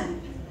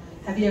sun.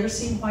 Have you ever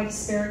seen white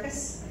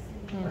asparagus?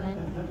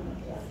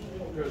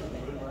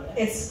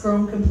 It's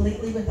grown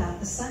completely without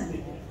the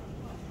sun.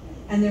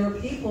 And there are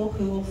people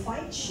who will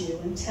fight you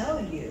and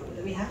tell you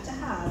that we have to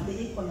have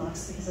the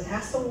equinox because it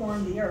has to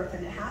warm the earth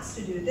and it has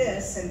to do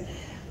this,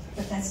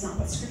 but that's not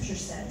what Scripture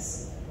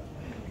says.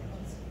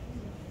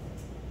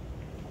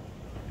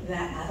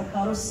 That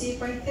avocado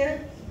seed right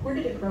there, where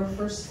did it grow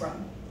first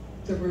from?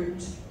 The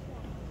root.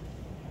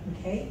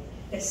 Okay?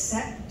 It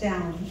set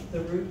down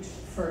the root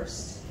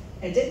first.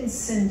 It didn't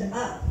send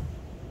up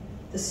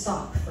the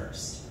stalk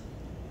first.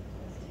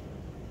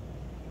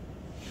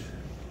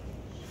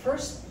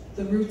 First,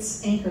 the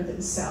roots anchor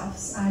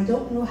themselves. I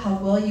don't know how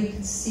well you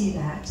can see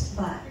that,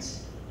 but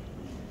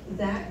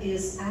that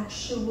is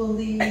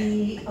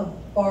actually a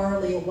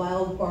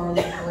wild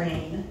barley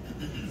grain.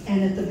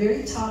 And at the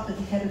very top of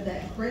the head of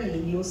that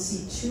grain, you'll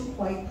see 2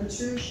 white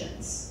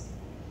protrusions.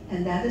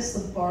 And that is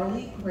the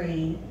barley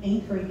grain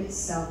anchoring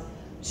itself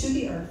to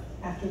the earth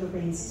after the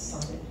rains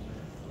started.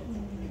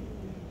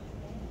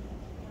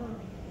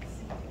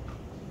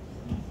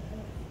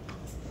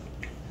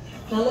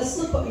 Now let's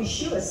look what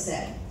Yeshua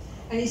said.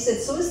 And he said,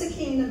 so is the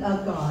kingdom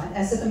of God,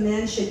 as if a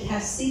man should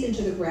cast seed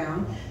into the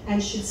ground,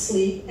 and should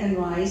sleep and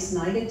rise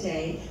night and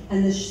day,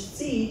 and the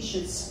seed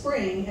should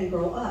spring and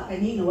grow up,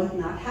 and he knoweth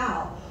not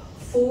how.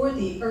 For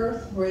the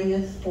earth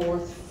bringeth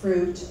forth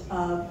fruit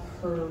of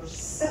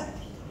herself.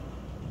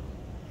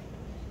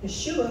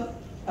 Yeshua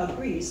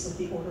agrees with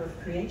the order of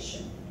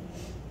creation.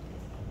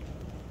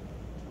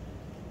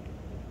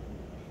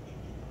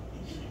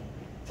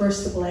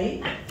 First the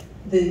blade,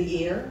 then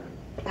the ear,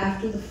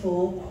 after the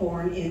full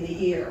corn in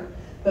the ear.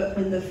 But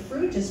when the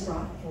fruit is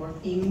brought forth,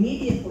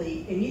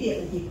 immediately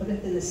he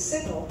putteth in the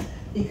sickle,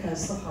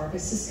 because the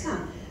harvest is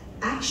come.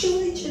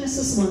 Actually,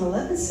 Genesis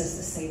 1:11 says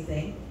the same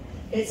thing.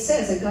 It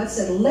says, and God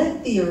said,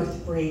 let the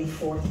earth bring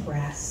forth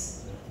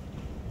grass.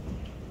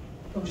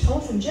 But we're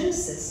told from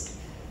Genesis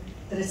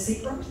that it's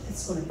the earth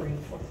that's going to bring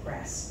forth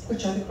grass,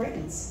 which are the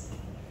grains.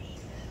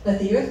 Let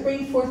the earth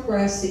bring forth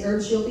grass, the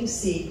herbs yielding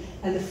seed,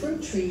 and the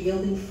fruit tree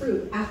yielding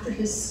fruit after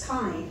his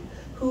kind,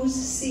 whose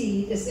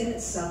seed is in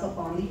itself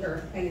upon the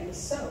earth, and it was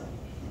so.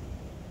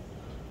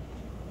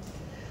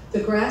 The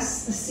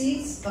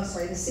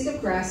seed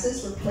of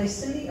grasses were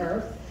placed in the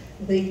earth.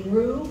 They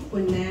grew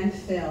when man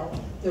fell.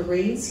 The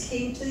rains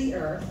came to the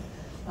earth.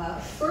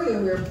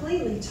 Further, we are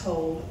plainly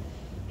told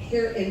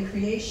here in the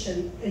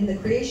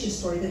creation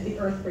story, that the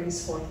earth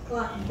brings forth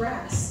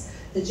grass.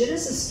 The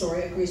Genesis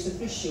story agrees with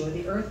Yeshua.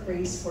 The earth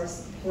brings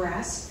forth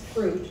grass,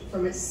 fruit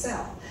from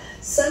itself.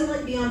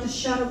 Sunlight beyond a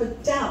shadow of a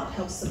doubt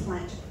helps the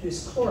plant to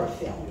produce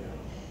chlorophyll.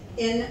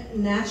 When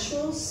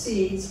natural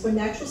seeds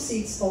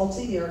fall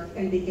to the earth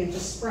and begin to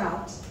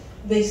sprout,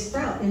 they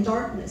sprout in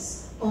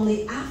darkness.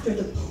 Only after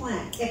the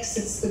plant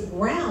exits the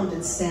ground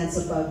and stands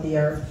above the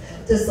earth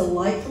does the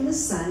light from the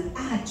sun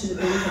add to the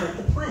benefit of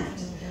the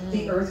plant.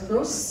 The earth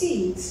grows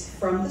seeds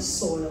from the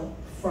soil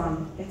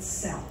from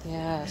itself.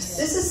 Yes.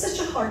 This is such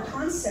a hard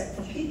concept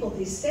for people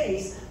these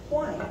days.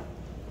 Why?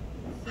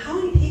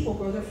 How many people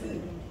grow their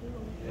food?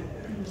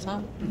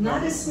 Some.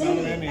 Not as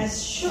many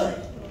as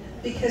should.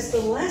 Because the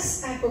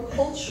less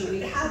agriculture we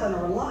have in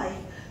our life,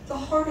 the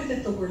harder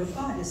that the Word of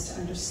God is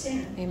to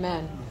understand.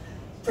 Amen.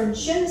 From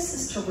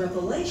Genesis to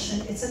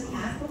Revelation, it's an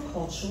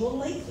agricultural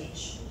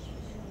language.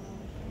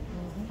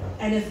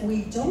 And if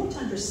we don't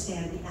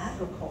understand the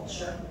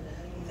agriculture,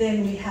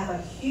 then we have a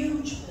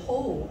huge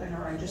hole in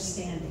our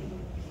understanding.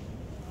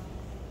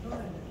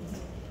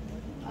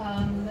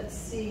 Let's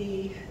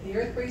see. The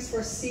earth brings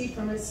forth seed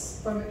from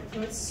its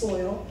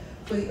soil,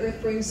 for the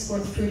earth brings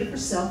forth fruit of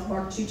herself,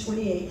 Mark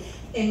 2:28.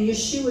 In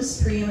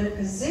Yeshua's preeminent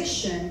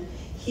position,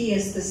 he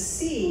is the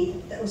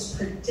seed that was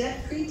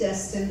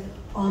predestined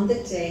on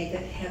the day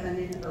that heaven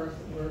and earth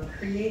were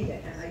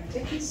created. And I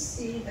didn't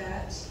see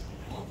that.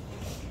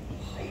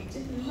 I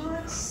did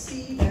not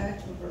see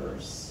that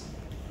verse.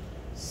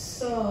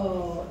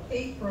 So,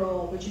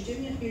 April, would you do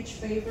me a huge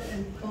favor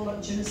and pull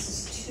up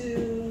Genesis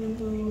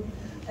 2,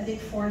 I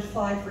think 4 and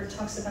 5, where it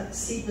talks about the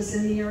seed was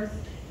in the earth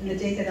and the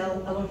day that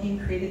Elohim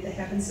created the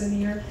heavens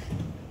and the earth?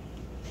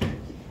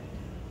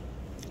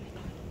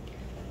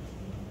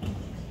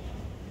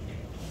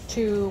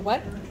 To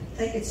what? I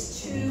think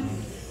it's 2,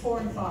 4,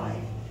 and 5.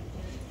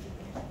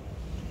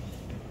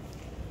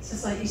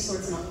 Since my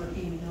eSword's not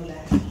working, you know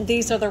that.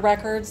 These are the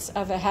records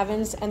of the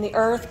heavens and the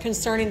earth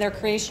concerning their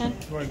creation.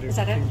 Is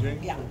that it?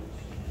 Yeah.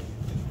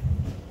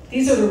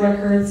 These are the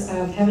records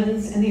of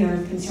heavens and the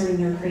earth concerning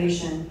their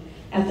creation.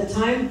 At the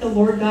time the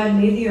Lord God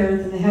made the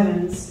earth and the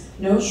heavens,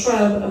 no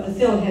shrub of the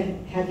field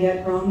had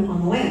yet grown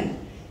on the land,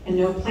 and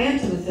no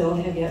plant of the field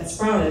had yet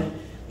sprouted.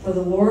 For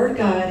the Lord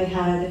God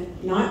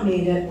had not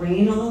made it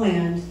rain on the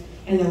land,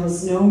 and there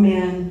was no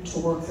man to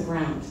work the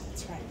ground.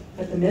 That's right.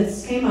 But the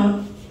mist came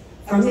up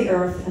from the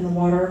earth and the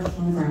water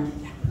on the ground.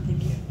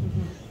 Thank you.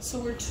 So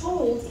we're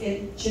told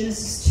in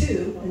Genesis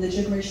 2, in the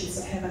generations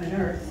of heaven and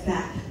earth,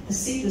 that the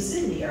seed was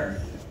in the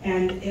earth,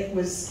 and it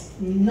was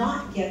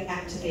not yet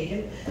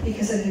activated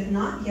because it had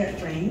not yet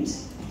rained,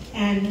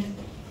 and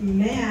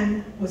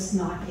man was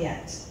not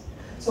yet.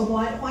 So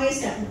why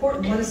is that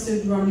important? What does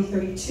Deuteronomy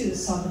 32, the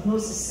Song of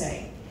Moses,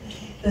 say?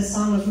 The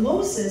Song of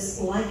Moses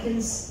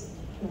likens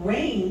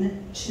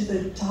rain to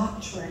the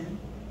doctrine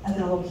of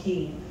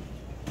Elohim.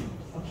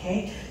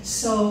 Okay?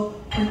 So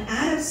when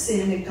Adam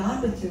sinned and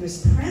God went through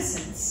his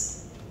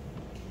presence,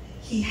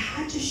 he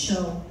had to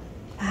show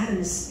Adam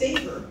his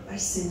favor by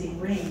sending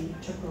rain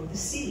to grow the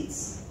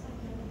seeds.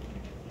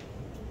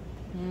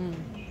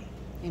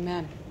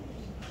 Amen.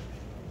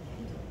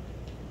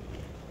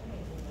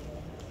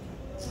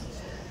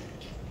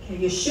 Okay,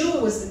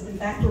 Yeshua was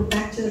we're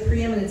back to the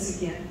preeminence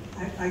again.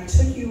 I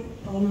took you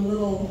on a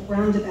little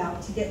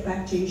roundabout to get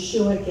back to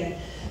Yeshua again.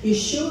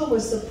 Yeshua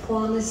was the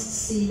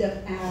promised seed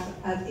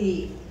of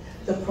Eve,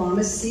 the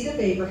promised seed of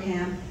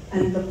Abraham,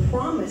 and the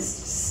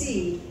promised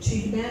seed to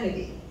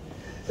humanity.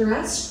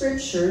 Throughout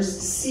scriptures,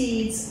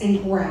 seeds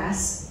and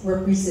grass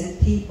represent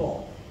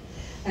people.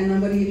 And I'm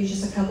going to give you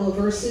just a couple of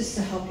verses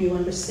to help you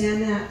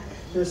understand that.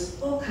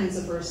 There's all kinds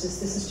of verses.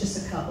 This is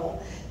just a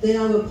couple. Then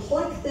I will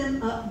pluck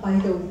them up by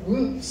the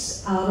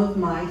roots out of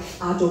my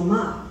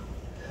Adamah,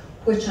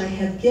 which I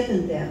have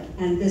given them,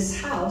 and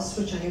this house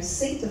which I have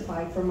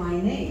sanctified for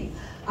my name.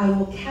 I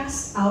will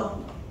cast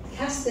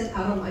them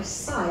out of my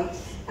sight,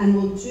 and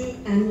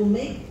will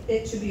make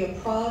it to be a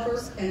proverb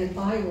and a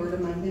byword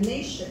among the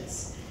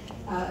nations.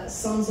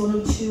 Psalms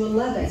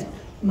 102:11.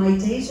 My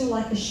days are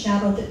like a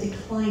shadow that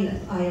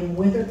declineth. I am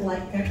withered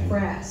like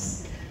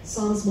grass.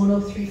 Psalms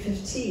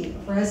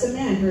 103:15. For as a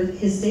man,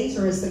 his days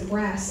are as the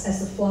grass, as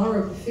the flower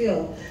of the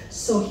field,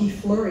 so he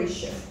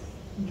flourisheth.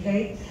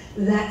 Okay?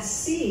 That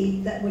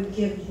seed that would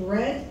give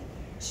bread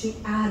to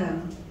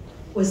Adam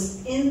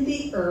was in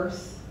the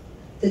earth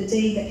the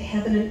day that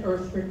heaven and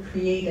earth were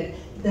created.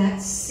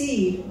 That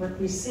seed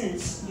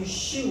represents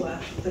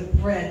Yeshua, the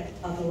bread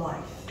of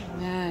life.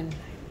 Amen.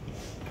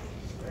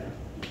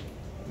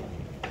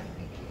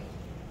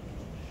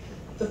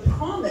 The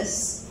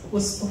promise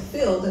was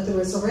fulfilled at the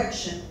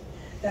resurrection.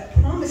 That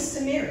promise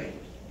to Mary.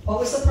 What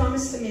was the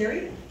promise to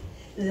Mary?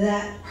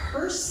 That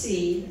her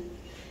seed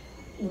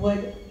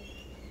would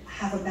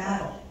have a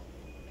battle,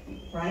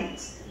 right?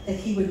 That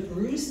he would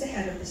bruise the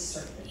head of the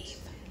serpent,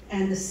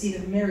 and the seed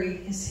of Mary,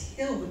 his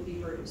heel would be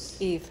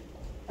bruised. Eve.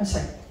 I'm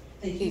sorry.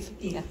 Thank you. Eve.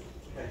 Yeah.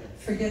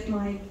 Forget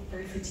my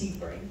very fatigued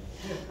brain.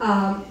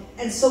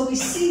 And so we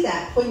see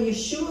that when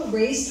Yeshua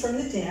raised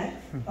from the dead,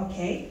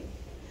 okay,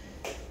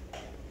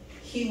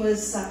 he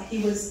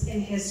was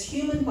in his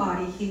human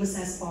body, he was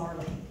as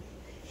barley.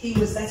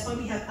 That's why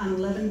we have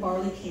unleavened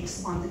barley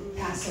cakes on the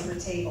Passover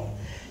table.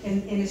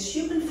 In his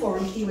human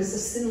form, he was the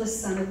sinless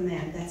Son of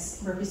Man.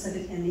 That's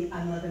represented in the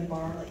unleavened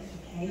barley,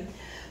 okay?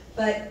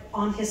 But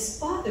on his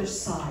father's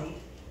side,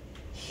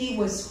 he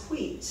was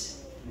wheat,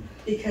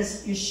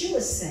 because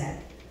Yeshua said,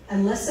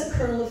 unless a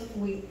kernel of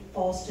wheat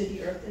falls to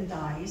the earth and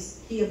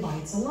dies, he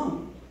abides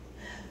alone.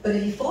 But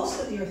if he falls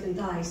to the earth and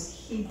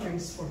dies, he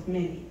brings forth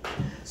many.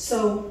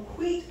 So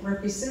wheat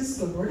represents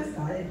the Word of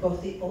God in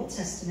both the Old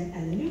Testament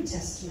and the New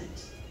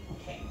Testament.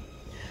 Okay.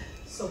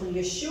 So when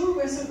Yeshua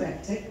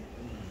resurrected,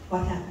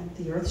 what happened?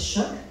 The earth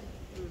shook.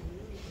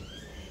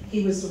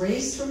 He was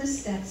raised from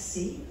his death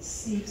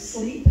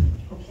sleep.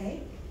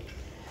 Okay.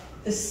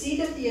 The seed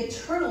of the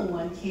Eternal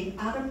One came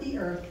out of the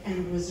earth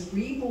and was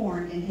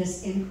reborn in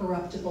his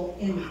incorruptible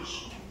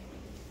image.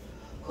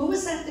 Who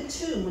was at the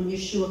tomb when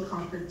Yeshua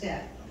conquered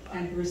death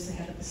and bruised the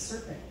head of the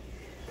serpent?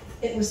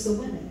 It was the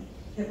women.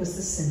 It was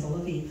the symbol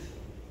of Eve.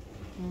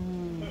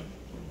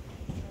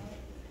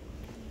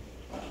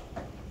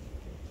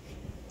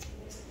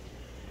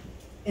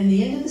 In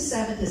the end of the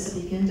Sabbath, as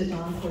it began to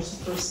dawn, of course,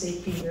 the first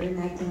day came Mary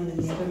Magdalene and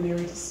the other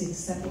Mary to see the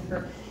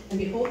sepulchre. And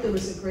behold, there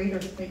was a great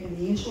earthquake, and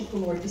the angel of the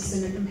Lord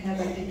descended from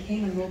heaven and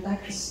came and rolled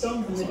back the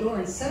stone from the door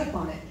and sat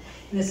upon it.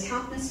 And his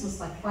countenance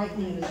was like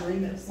lightning, and his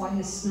raiment was white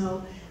as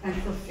snow. And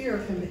for fear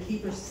of him, the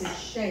keepers did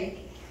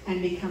shake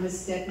and become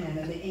as dead men.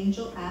 And the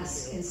angel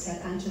asked and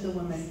said unto the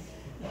woman,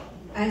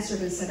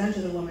 answered and said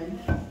unto the woman,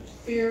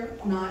 Fear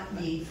not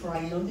ye, for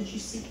I know that you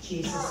seek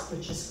Jesus,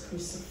 which is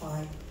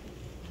crucified.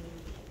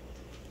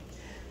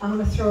 I'm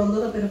going to throw a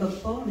little bit of a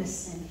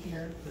bonus in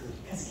here,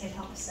 because I can't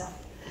help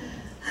myself.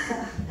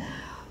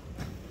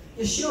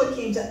 Yeshua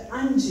came to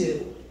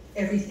undo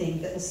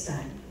everything that was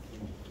done.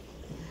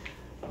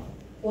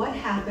 What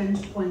happened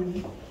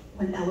when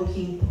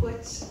Elohim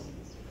put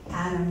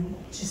Adam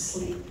to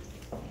sleep?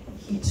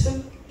 He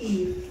took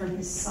Eve from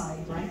his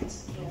side, right?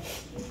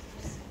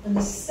 When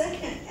the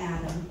second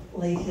Adam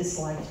laid his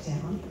life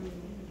down,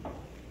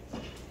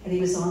 and he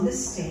was on the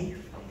stake,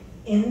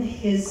 in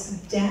his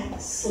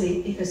death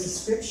sleep, because the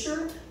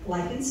scripture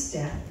likens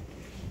death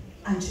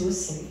unto a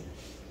sleep.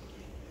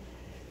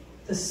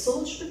 The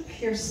soldier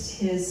pierced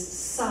his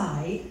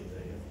side,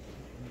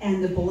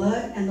 and the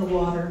blood and the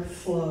water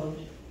flowed.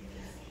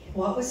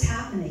 What was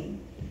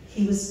happening?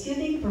 He was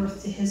giving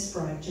birth to his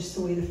bride, just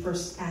the way the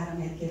first Adam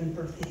had given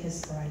birth to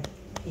his bride,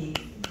 Eve.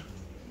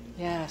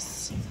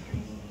 Yes.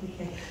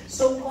 Okay.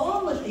 So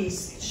all of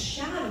these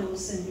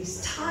shadows and these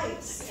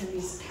types and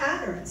these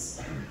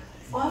patterns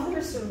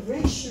offers a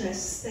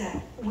richness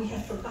that we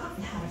have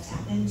forgotten how to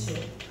tap into.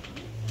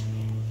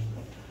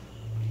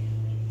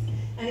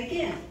 And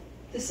again,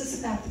 this is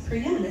about the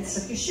preeminence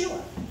of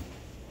Yeshua.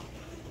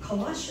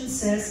 Colossians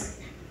says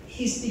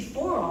he's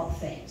before all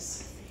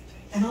things,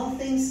 and all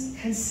things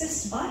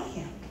consist by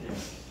him.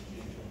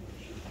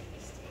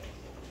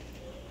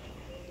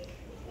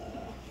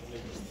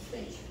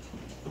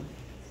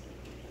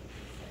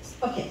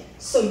 Okay,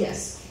 so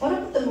yes, what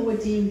about the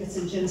Moedim that's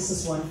in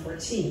Genesis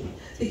 1:14?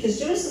 Because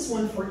Genesis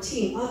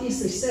 1:14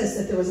 obviously says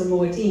that there was a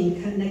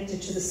Moedim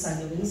connected to the sun,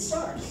 moon, and the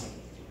stars.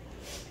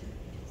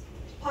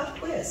 Pop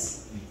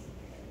quiz.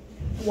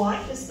 What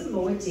is the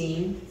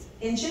Moedim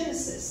in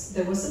Genesis?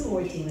 There was a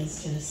Moedim in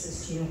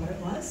Genesis. Do you know what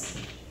it was?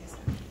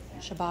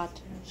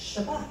 Shabbat.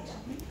 Shabbat.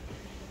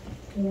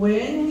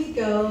 When we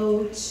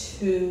go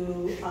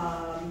to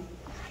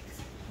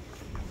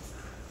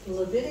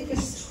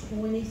Leviticus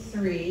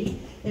 23,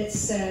 it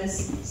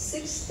says,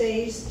 6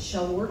 days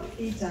shall work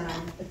be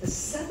done, but the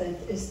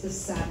seventh is the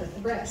Sabbath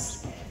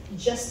rest.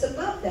 Just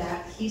above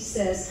that, he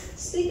says,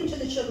 speaking to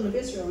the children of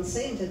Israel and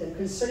saying to them,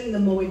 concerning the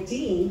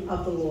Moedim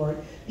of the Lord,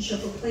 you shall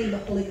proclaim the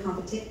holy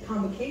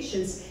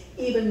convocations,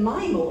 even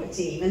my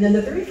Moedim. And then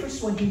the very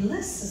first one he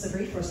lists is the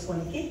very first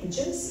one he gave in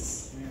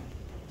Genesis.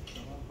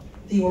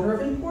 The order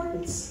of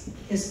importance,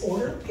 his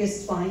order,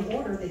 his divine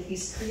order that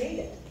he's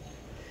created.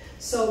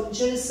 So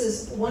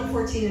Genesis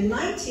 1:14 and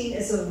 19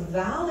 is a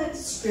valid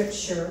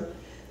scripture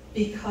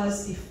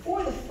because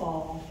before the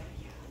fall,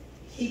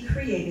 he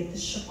created the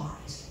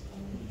Shabbat.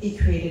 He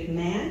created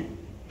man,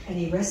 and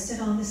he rested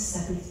on the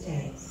seventh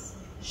day,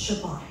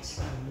 Shabbat.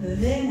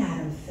 Then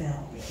Adam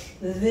fell.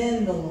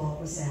 Then the law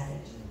was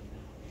added.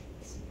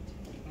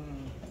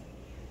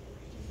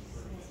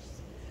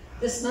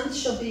 This month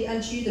shall be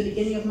unto you the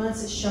beginning of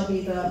months. It shall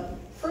be the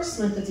first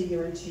month of the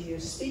year unto you.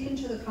 Speak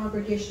unto the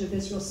congregation of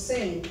Israel,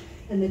 saying,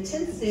 and the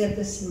 10th day of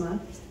this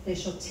month, they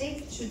shall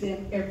take to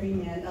them every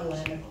man a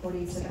lamb,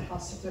 according to the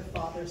house of their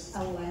fathers,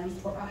 a lamb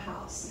for a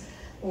house.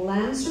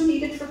 Lambs were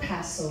needed for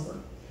Passover.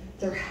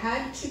 There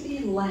had to be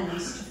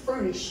lambs to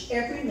furnish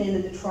every man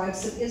in the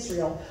tribes of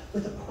Israel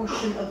with a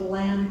portion of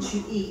lamb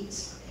to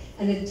eat.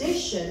 In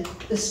addition,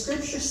 the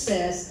scripture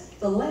says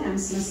the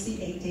lambs must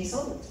be 8 days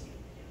old.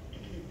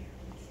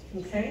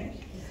 Okay?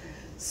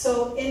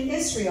 So in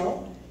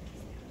Israel,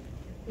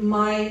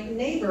 my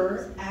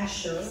neighbor,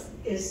 Asher,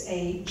 is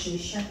a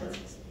Jewish shepherd,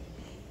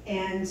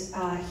 and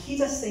he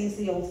does things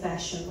the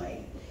old-fashioned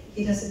way.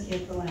 He doesn't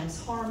give the lambs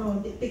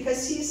hormone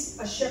because he's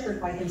a shepherd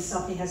by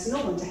himself. He has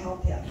no one to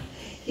help him.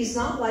 He's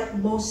not like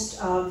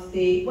most of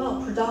the,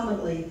 well,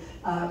 predominantly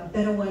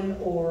Bedouin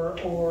or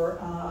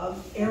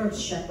Arab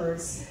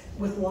shepherds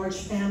with large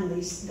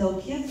families.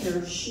 They'll give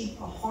their sheep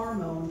a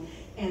hormone,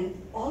 and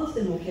all of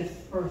them will give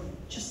birth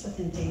just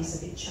within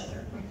days of each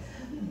other.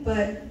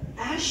 But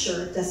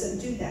Asher doesn't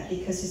do that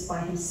because he's by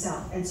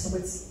himself. And so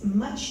it's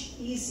much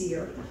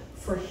easier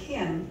for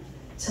him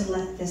to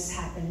let this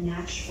happen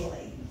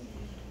naturally.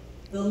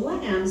 The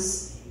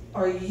lambs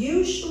are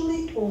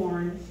usually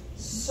born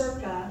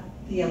circa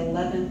the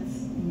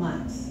 11th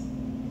month.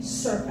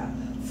 Circa.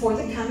 For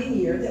the coming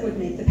year that would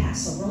make the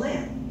Passover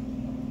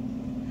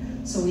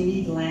lamb. So we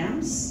need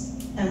lambs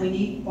and we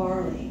need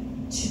barley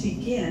to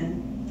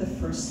begin the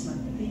first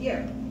month of the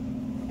year.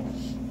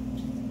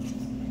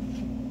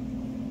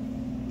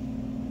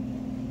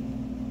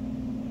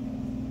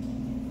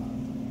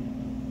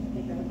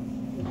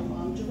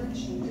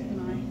 Direction, didn't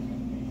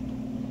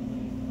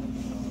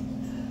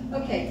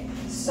Okay,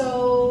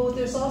 so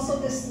there's also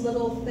this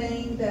little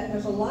thing that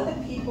there's a lot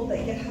of people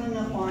that get hung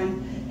up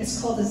on. It's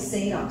called the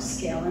Zadok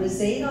scale. And the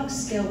Zadok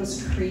scale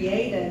was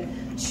created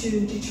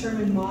to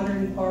determine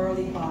modern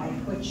barley by,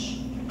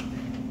 which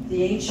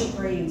the ancient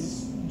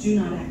grains do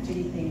not act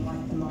anything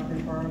like the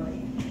modern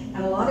barley.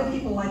 And a lot of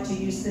people like to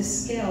use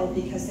this scale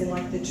because they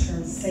like the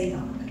term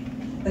Zadok.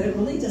 But it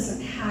really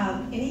doesn't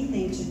have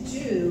anything to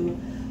do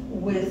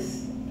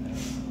with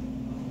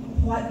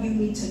what you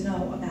need to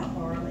know about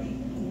barley.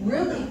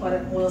 Really what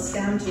it boils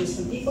down to is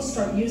when people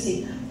start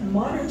using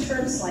modern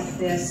terms like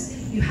this,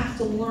 you have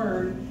to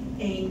learn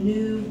a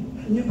new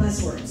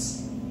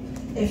buzzwords.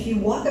 If you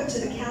walk up to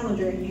the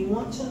calendar and you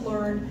want to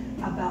learn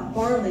about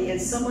barley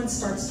and someone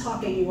starts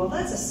talking to you, well,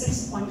 that's a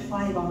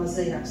 6.5 on the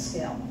Zadok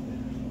scale.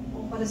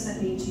 Well, what does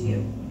that mean to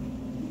you?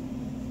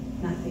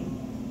 Nothing.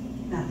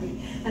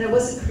 Nothing. And it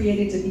wasn't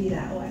created to be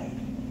that way.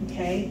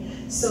 Okay?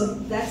 So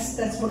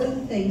that's one of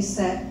the things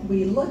that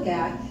we look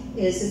at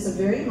is it's a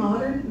very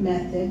modern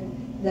method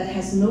that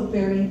has no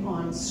bearing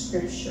on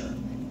Scripture.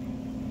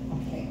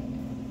 Okay.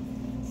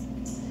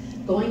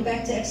 Going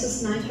back to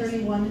Exodus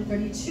 9:31 and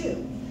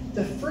 32.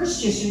 The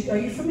first use, are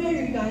you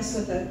familiar, you guys,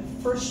 with the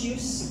first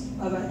use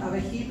of a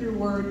Hebrew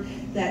word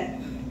that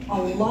a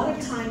lot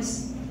of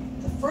times,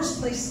 the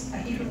first place a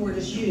Hebrew word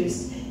is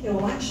used, it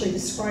will actually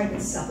describe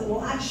itself. It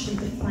will actually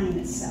define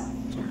itself.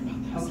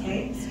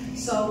 Okay?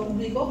 So when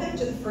we go back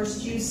to the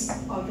first use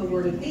of the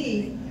word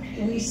aviv,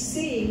 we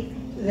see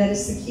that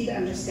it's the key to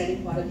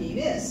understanding what aviv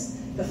is.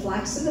 The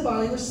flax and the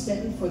barley were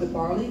smitten, for the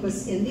barley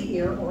was in the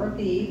ear, or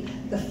aviv.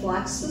 The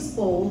flax was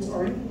bold,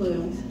 or in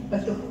bloom,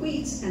 but the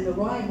wheat and the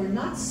rye were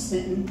not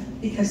smitten,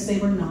 because they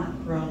were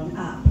not grown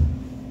up.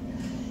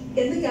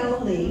 In the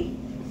Galilee,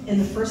 in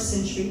the first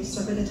century,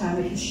 circa the time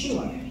of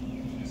Yeshua,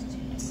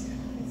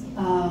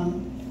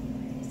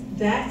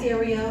 that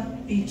area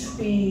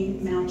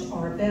between Mount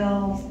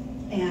Arbel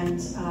and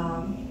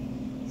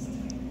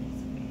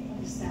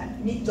what is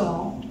that?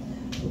 Migdal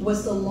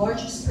was the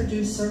largest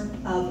producer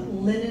of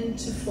linen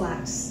to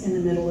flax in the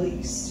Middle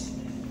East.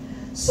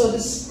 So the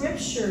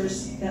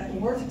scriptures that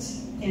worked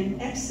in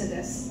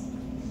Exodus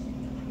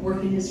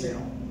work in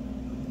Israel.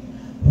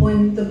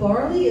 When the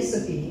barley is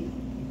aviv,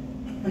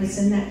 when it's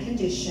in that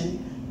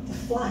condition, the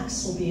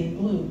flax will be in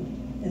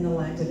bloom in the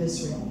land of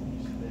Israel.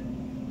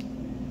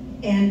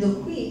 And the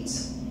wheat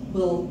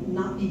will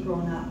not be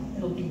grown up.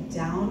 It'll be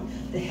down,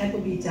 the head will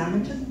be down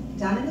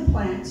in the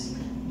plant,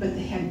 but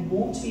the head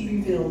won't be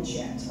revealed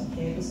yet,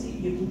 okay?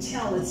 You can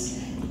tell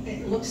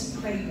it looks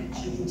pregnant.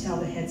 You can tell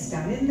the head's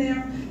down in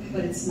there,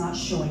 but it's not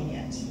showing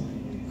yet.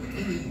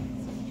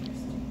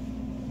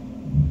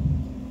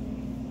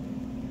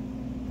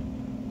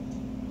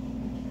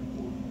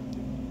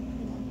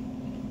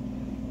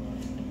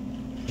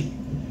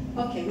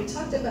 Okay, we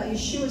talked about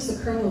Yeshua as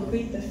the kernel of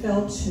wheat that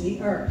fell to the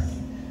earth.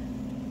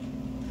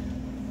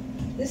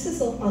 This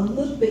is a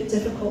little bit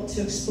difficult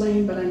to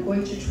explain, but I'm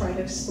going to try to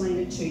explain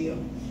it to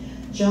you.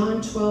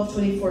 John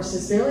 12:24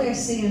 says, "Verily I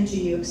say unto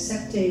you,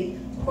 except a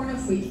corn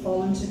of wheat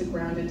fall into the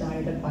ground and die,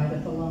 it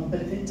abideth alone.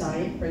 But if it die,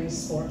 it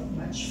brings forth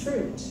much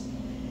fruit."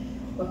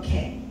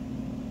 Okay.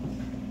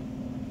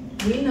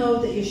 We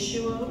know that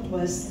Yeshua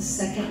was the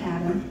second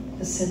Adam,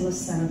 the sinless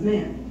Son of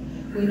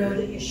Man. We know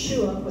that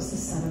Yeshua was the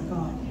Son of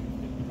God,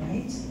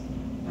 right?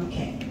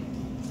 Okay.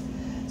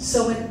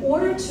 So in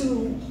order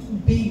to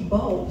be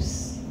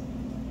both,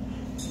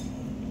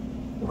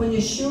 when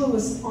Yeshua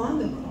was on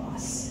the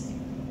cross,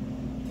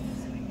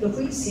 the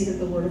wheat seed of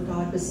the Word of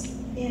God was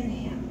in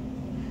him.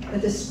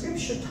 But the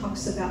scripture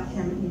talks about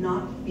him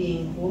not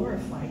being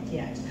glorified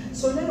yet.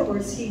 So in other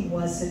words, he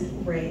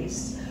wasn't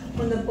raised.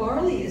 When the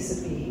barley is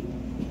aviv,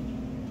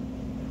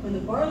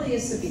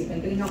 I'm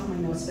getting off my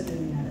notes, but it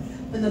doesn't matter.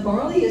 When the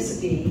barley is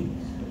aviv,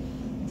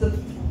 the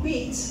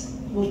wheat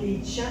will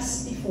be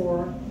just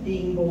before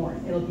being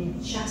born. It'll be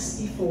just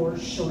before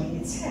showing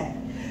its head.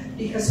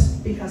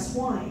 Because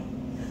why?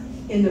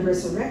 In the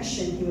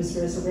resurrection, he was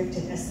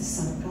resurrected as the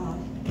Son of God,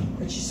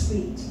 which is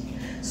wheat.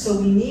 So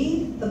we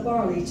need the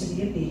barley to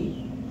be aviv.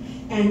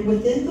 And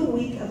within the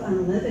week of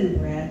unleavened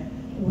bread,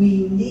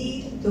 we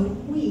need the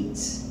wheat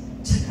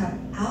to come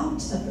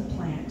out of the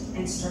plant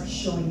and start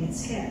showing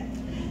its head.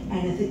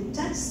 And if it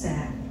does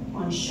that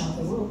on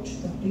Shavuot,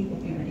 the wheat will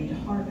be ready to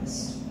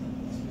harvest.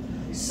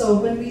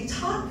 So when we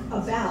talk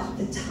about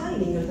the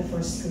timing of the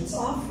first fruits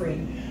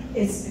offering,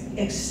 it's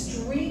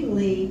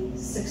extremely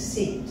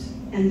succinct,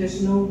 and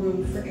there's no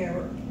room for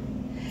error.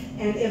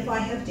 And if I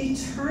have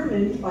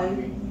determined by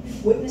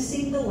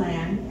witnessing the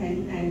land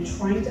and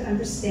trying to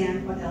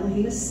understand what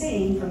Elohim is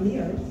saying from the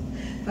earth,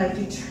 if I've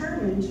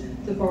determined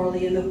the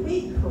barley and the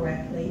wheat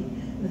correctly,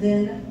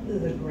 then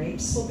the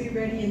grapes will be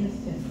ready in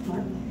the 5th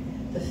month,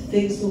 the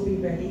figs will be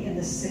ready in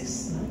the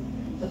 6th month,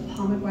 the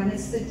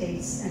pomegranates, the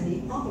dates, and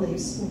the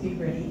olives will be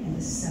ready in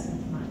the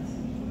 7th month.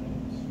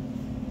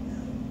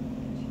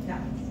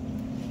 Yeah.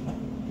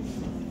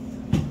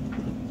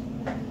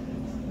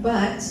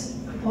 But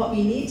what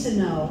we need to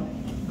know,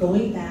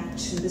 going back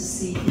to the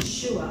seed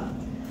Yeshua,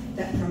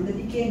 that from the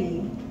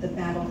beginning, the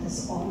battle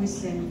has always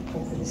been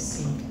over the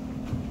seed.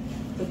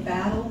 The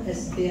battle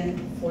has been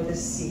for the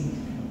seed.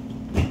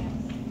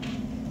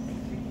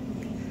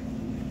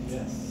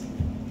 Yes.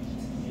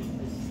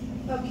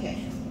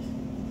 Okay.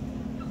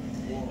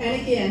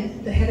 And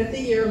again, the head of the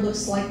year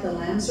looks like the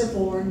lambs are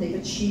born. They've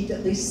achieved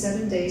at least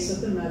 7 days with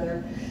the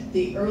mother.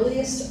 The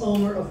earliest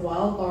omer of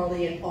wild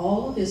barley in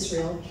all of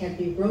Israel can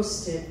be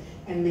roasted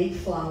and make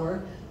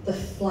flour. The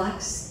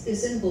flax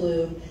is in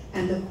bloom,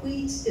 and the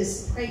wheat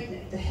is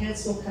pregnant. The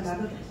heads will come out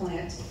of the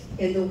plant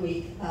in the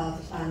week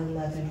of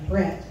unleavened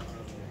bread.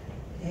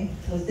 Okay?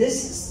 So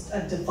this is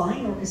a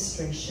divine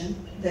orchestration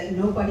that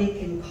nobody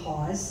can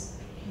cause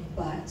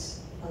but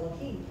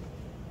Elohim.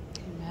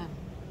 Amen.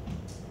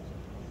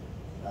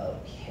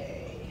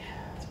 Okay.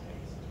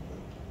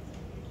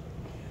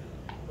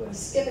 I'm going to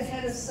skip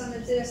ahead of some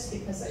of this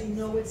because I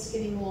know it's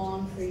getting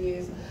long for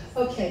you.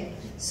 Okay,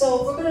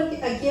 so we're going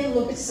to again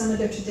look at some of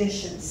their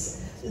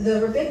traditions. The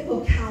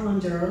rabbinical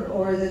calendar,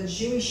 or the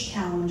Jewish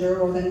calendar,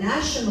 or the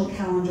national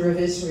calendar of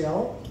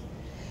Israel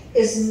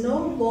is no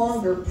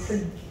longer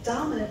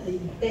predominantly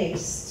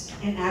based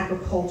in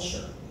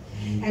agriculture.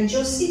 And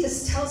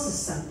Josephus tells us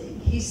something.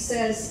 He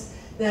says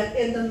that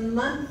in the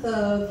month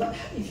of,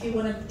 if you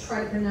want to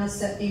try to pronounce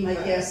that, be my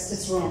guest,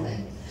 it's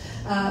Roman,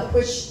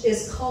 which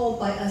is called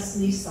by us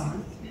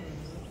Nisan,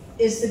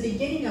 is the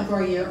beginning of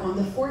our year on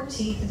the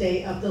 14th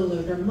day of the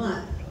lunar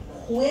month,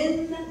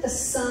 when the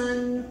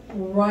sun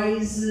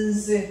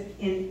rises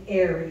in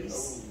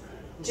Aries.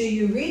 Do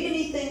you read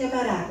anything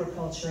about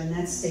agriculture in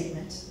that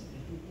statement?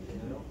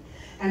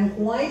 And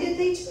why did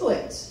they do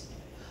it?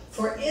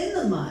 For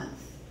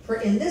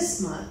in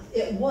this month,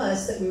 it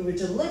was that we were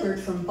delivered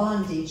from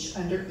bondage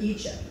under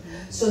Egypt.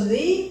 So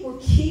they were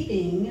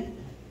keeping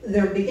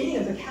their beginning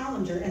of the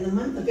calendar in the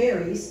month of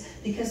Aries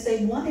because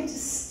they wanted to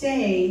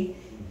stay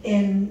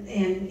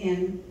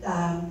in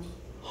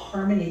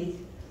harmony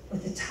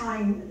with the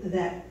time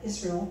that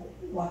Israel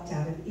walked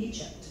out of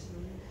Egypt.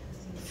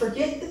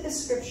 Forget that the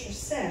scripture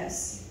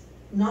says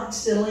not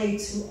to delay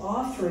to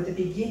offer the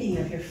beginning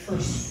of your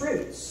first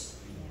fruits.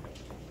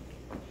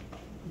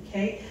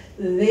 Okay?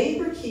 They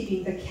were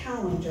keeping the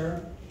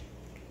calendar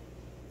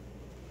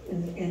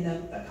in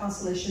the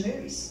constellation of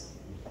Aries.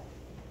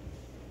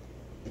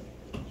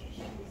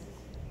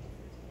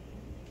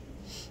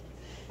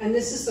 And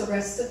this is the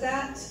rest of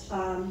that.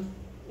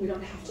 We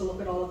don't have to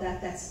look at all of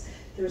that.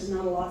 There's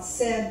not a lot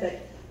said,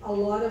 but a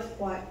lot of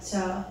what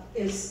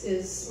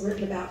is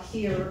written about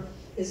here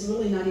is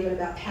really not even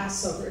about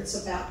Passover. It's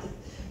about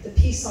the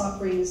peace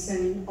offerings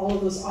and all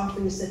of those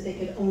offerings that they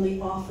could only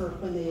offer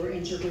when they were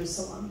in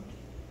Jerusalem.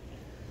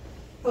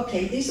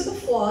 Okay, these are the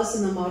flaws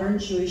in the modern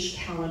Jewish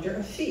calendar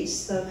of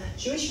feasts. The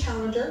Jewish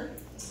calendar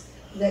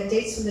that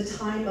dates from the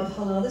time of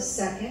Hillel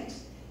II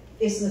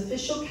is an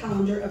official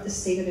calendar of the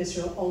state of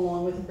Israel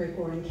along with the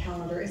Gregorian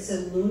calendar. It's a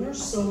lunar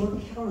solar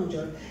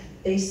calendar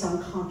based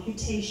on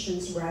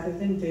computations rather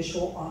than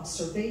visual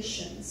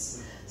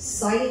observations.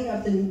 Sighting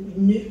of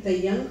the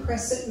young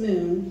crescent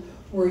moon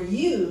were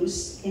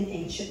used in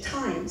ancient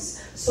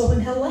times. So when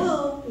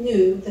Hillel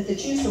knew that the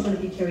Jews were going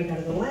to be carried out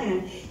of the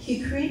land,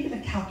 he created a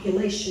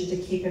calculation to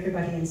keep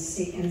everybody in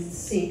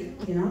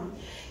sync, you know?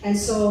 And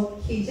so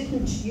he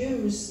didn't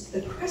use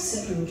the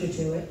crescent moon to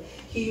do it.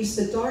 He used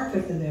the dark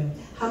of the moon.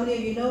 How many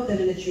of you know that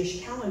in a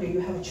Jewish calendar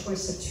you have a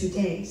choice of 2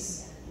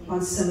 days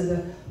on some of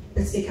the,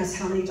 it's because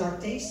how many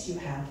dark days do you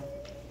have?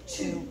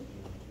 2.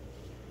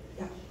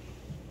 Yeah.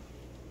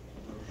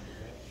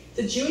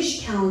 The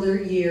Jewish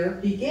calendar year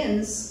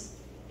begins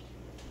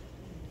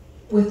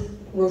with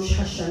Rosh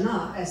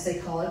Hashanah, as they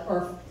call it,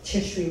 or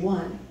Tishri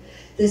 1.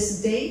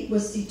 This date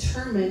was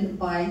determined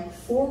by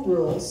 4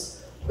 rules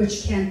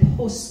which can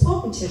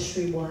postpone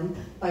Tishri 1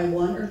 by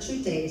 1 or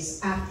 2 days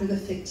after the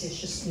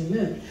fictitious new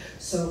moon.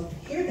 So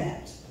hear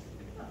that.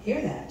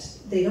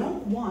 They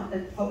don't want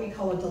what we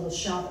call a double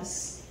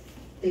Shabbos.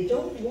 They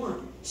don't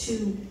want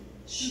two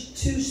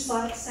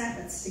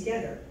Sabbaths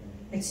together.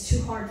 It's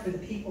too hard for the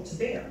people to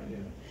bear.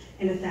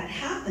 And if that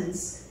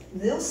happens,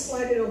 they'll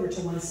slide it over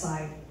to one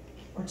side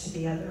or to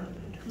the other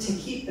to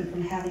keep them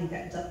from having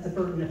the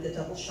burden of the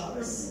double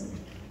Shabbos.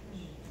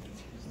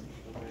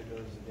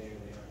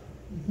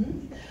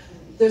 Mm-hmm.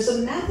 There's a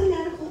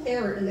mathematical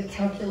error in the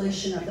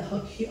calculation of the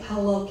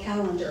Hillel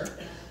calendar.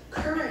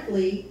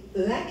 Currently,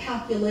 that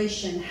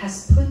calculation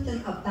has put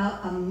them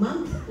about a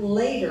month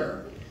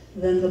later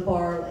than the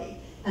barley.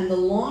 And the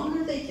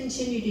longer they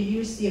continue to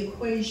use the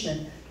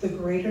equation, the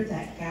greater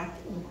that gap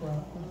will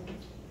grow.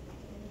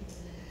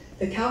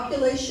 The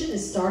calculation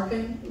is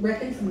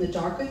reckoned from the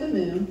dark of the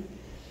moon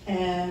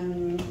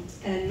and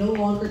no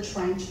longer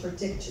trying to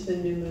predict the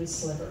new moon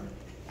sliver.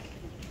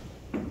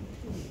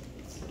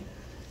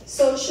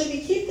 So should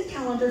we keep the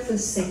calendar for the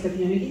sake of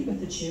unity with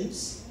the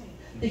Jews?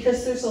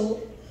 Because there's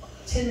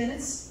 10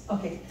 minutes?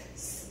 Okay.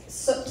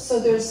 So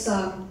there's,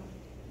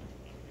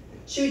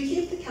 should we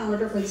keep the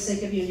calendar for the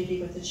sake of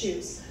unity with the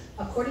Jews?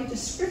 According to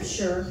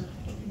Scripture,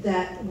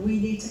 that we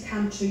need to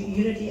come to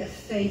unity of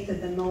faith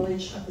and the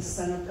knowledge of the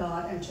Son of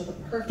God and to the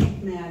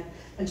perfect man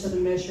and to the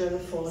measure of the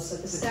fullness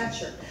of the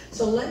stature.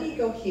 So let me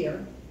go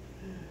here.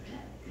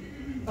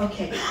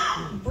 Okay,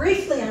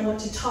 briefly I want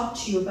to talk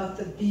to you about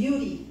the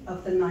beauty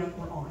of the night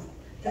we're on.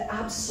 The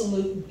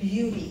absolute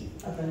beauty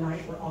of the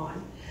night we're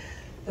on.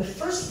 The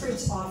first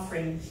fruits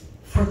offering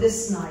for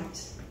this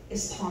night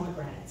is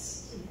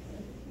pomegranates.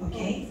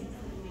 Okay?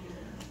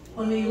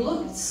 When we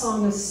look at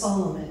Song of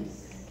Solomon,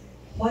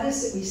 what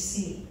is it we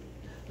see?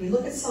 We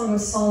look at Song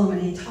of Solomon,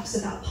 and he talks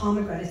about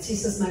pomegranates. He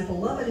says, my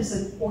beloved is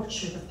an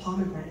orchard of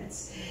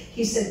pomegranates.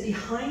 He said,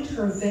 behind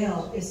her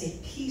veil is a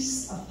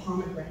piece of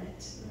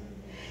pomegranate.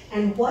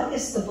 And what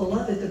is the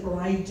beloved, the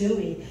bride,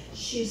 doing?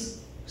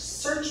 She's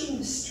searching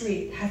the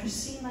street. Have you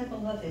seen my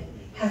beloved?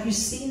 Have you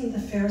seen the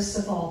fairest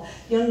of all?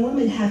 Young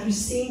woman, have you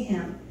seen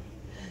him?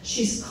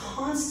 She's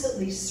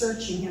constantly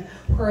searching him.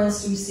 Where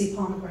else do we see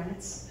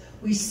pomegranates?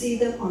 We see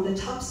them on the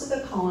tops of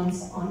the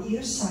columns on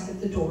either side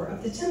of the door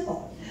of the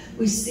temple.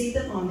 We see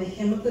them on the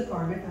hem of the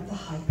garment of the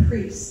high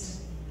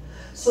priest.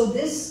 So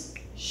this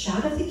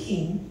shout of the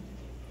king,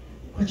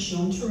 which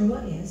Yom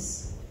Teruah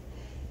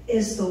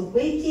is the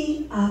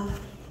waking up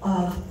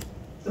of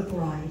the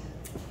bride.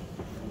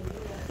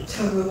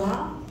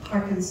 Teruah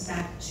harkens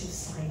back to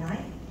Sinai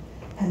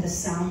and the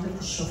sound of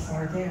the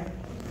shofar there.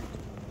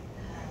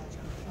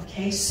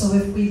 Okay, so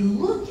if we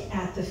look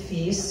at the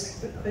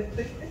feast,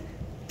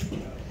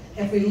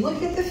 if we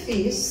look at the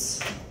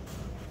feast,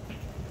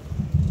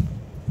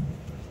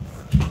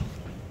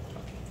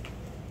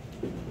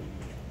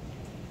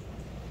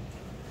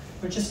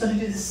 we're just going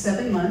to do the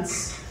 7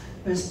 months.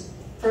 There's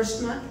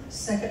first month,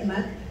 second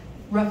month.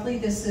 Roughly,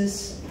 this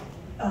is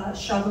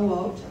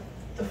Shavuot,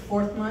 the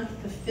 4th month,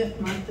 the 5th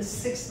month, the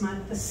 6th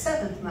month, the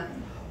 7th month.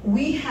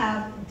 We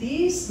have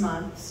these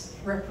months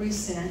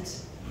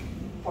represent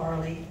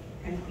barley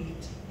and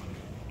wheat.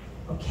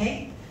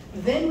 Okay?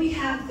 Then we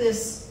have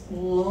this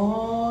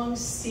long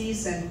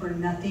season where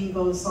nothing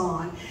goes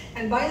on.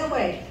 And by the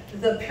way,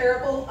 the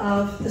parable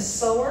of the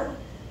sower,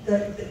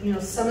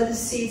 some of the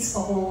seeds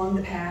fall along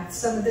the path,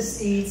 some of the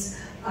seeds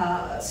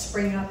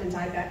spring up and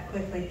die back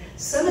quickly.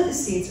 Some of the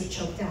seeds are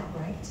choked out,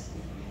 right?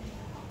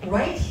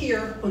 Right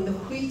here, when the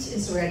wheat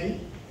is ready,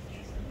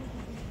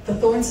 the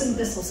thorns and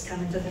thistles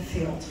come into the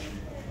field.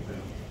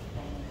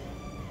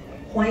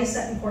 Why is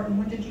that important?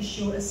 When did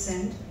Yeshua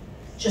ascend?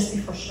 Just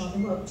before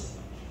Shavuot.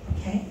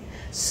 Okay?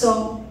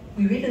 So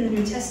we read in the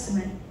New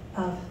Testament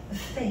of the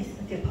faith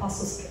that the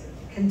apostles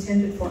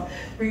contended for.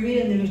 We read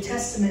in the New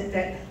Testament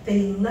that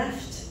they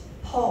left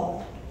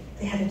Paul.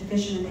 They had a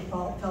division and they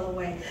fell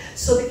away.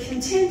 So the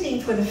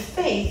contending for the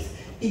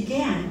faith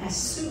began as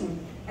soon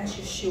as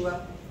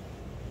Yeshua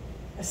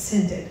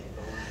ascended.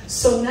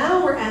 So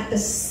now we're at the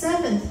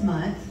 7th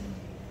month,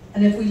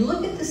 and if we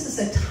look at this as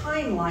a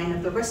timeline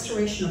of the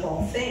restoration of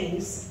all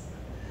things,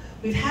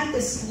 we've had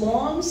this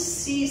long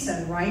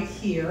season right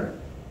here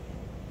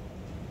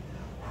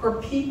where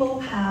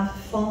people have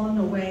fallen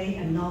away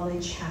and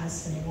knowledge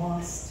has been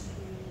lost.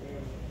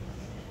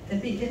 Then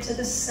we get to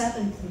the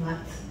 7th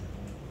month,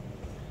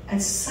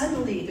 and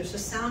suddenly there's a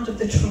sound of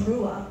the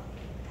teruah,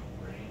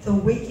 the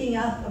waking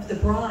up of the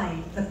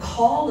bride, the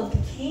call of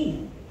the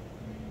king.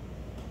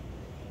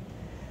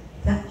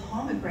 That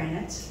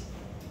pomegranate,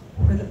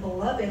 where the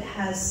beloved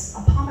has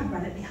a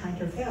pomegranate behind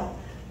her veil,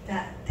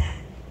 that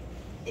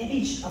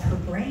image of her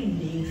brain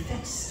being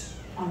fixed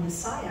on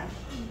Messiah.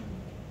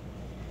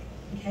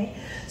 Okay?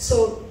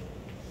 So,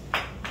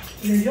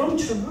 your Yom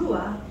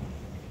Teruah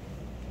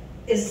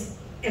is,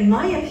 in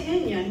my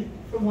opinion,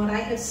 from what I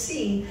have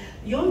seen,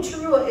 Yom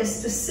Teruah is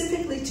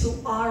specifically to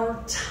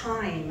our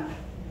time,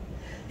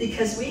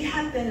 because we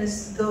have been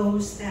as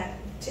those that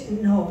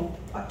didn't know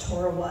what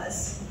Torah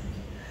was.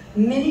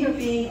 Many are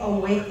being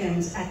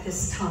awakened at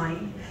this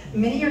time.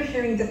 Many are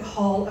hearing the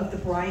call of the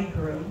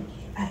bridegroom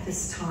at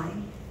this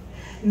time.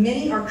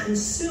 Many are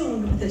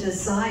consumed with the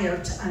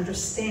desire to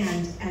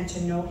understand and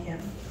to know him.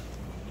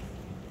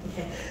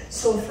 Okay,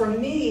 so for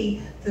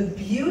me, the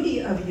beauty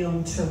of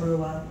Yom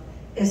Teruah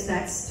is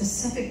that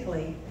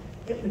specifically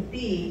it would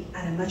be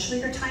at a much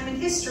later time in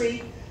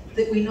history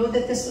that we know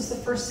that this was the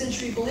 1st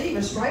century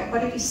believers, right?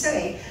 What did he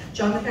say?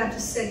 John the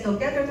Baptist said, he'll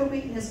gather the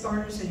wheat in his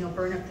garners and he'll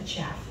burn up the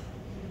chaff.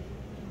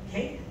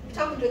 Okay, we're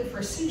talking to the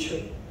 1st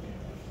century.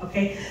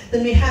 Okay,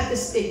 then we have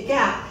this big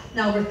gap.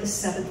 Now we're at the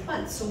 7th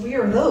month. So we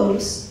are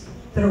those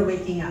that are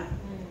waking up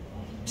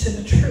to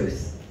the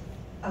truth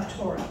of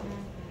Torah.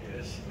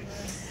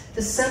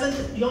 The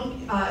 7th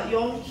Yom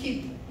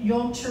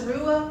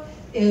Teruah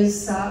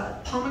is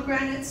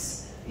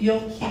pomegranates.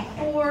 Yom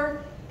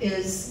Kippur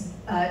is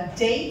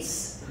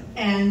dates,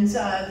 and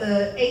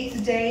the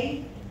 8th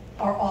day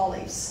are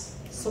olives.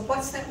 So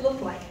what's that look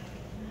like?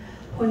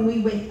 When we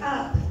wake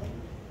up,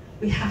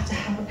 we have to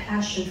have a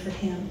passion for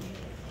him.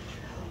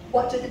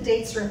 What do the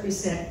dates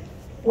represent?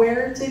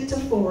 Where did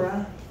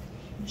Deborah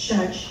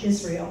judge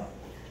Israel?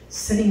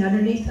 Sitting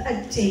underneath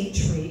a date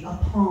tree, a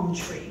palm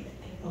tree.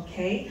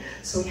 Okay?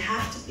 So we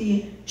have to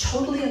be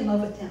totally in love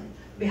with him.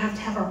 We have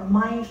to have our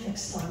mind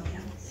fixed on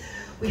him.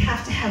 We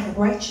have to have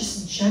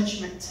righteous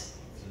judgment.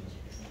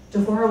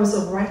 Deborah was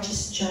a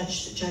righteous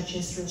judge to judge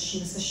Israel. She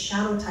was the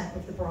shadow type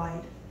of the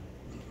bride.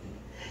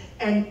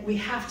 And we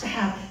have to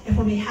have, and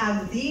when we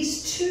have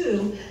these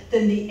two,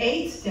 then the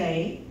 8th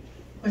day,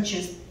 which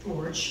is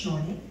Lord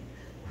Shmoni,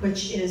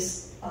 which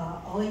is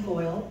olive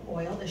oil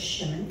is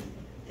shemen.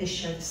 They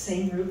share the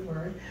same root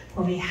word.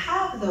 When we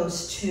have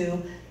those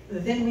two,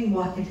 then we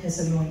walk in his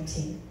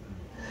anointing.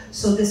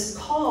 So this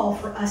call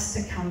for us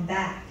to come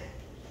back,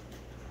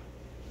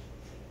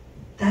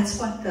 that's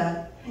what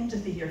the end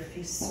of the year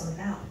feasts are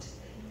about,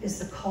 is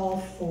the call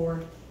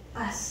for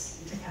us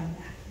to come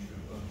back.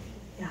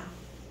 Yeah.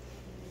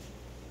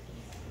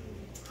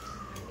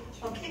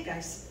 Okay,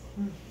 guys.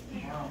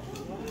 Wow.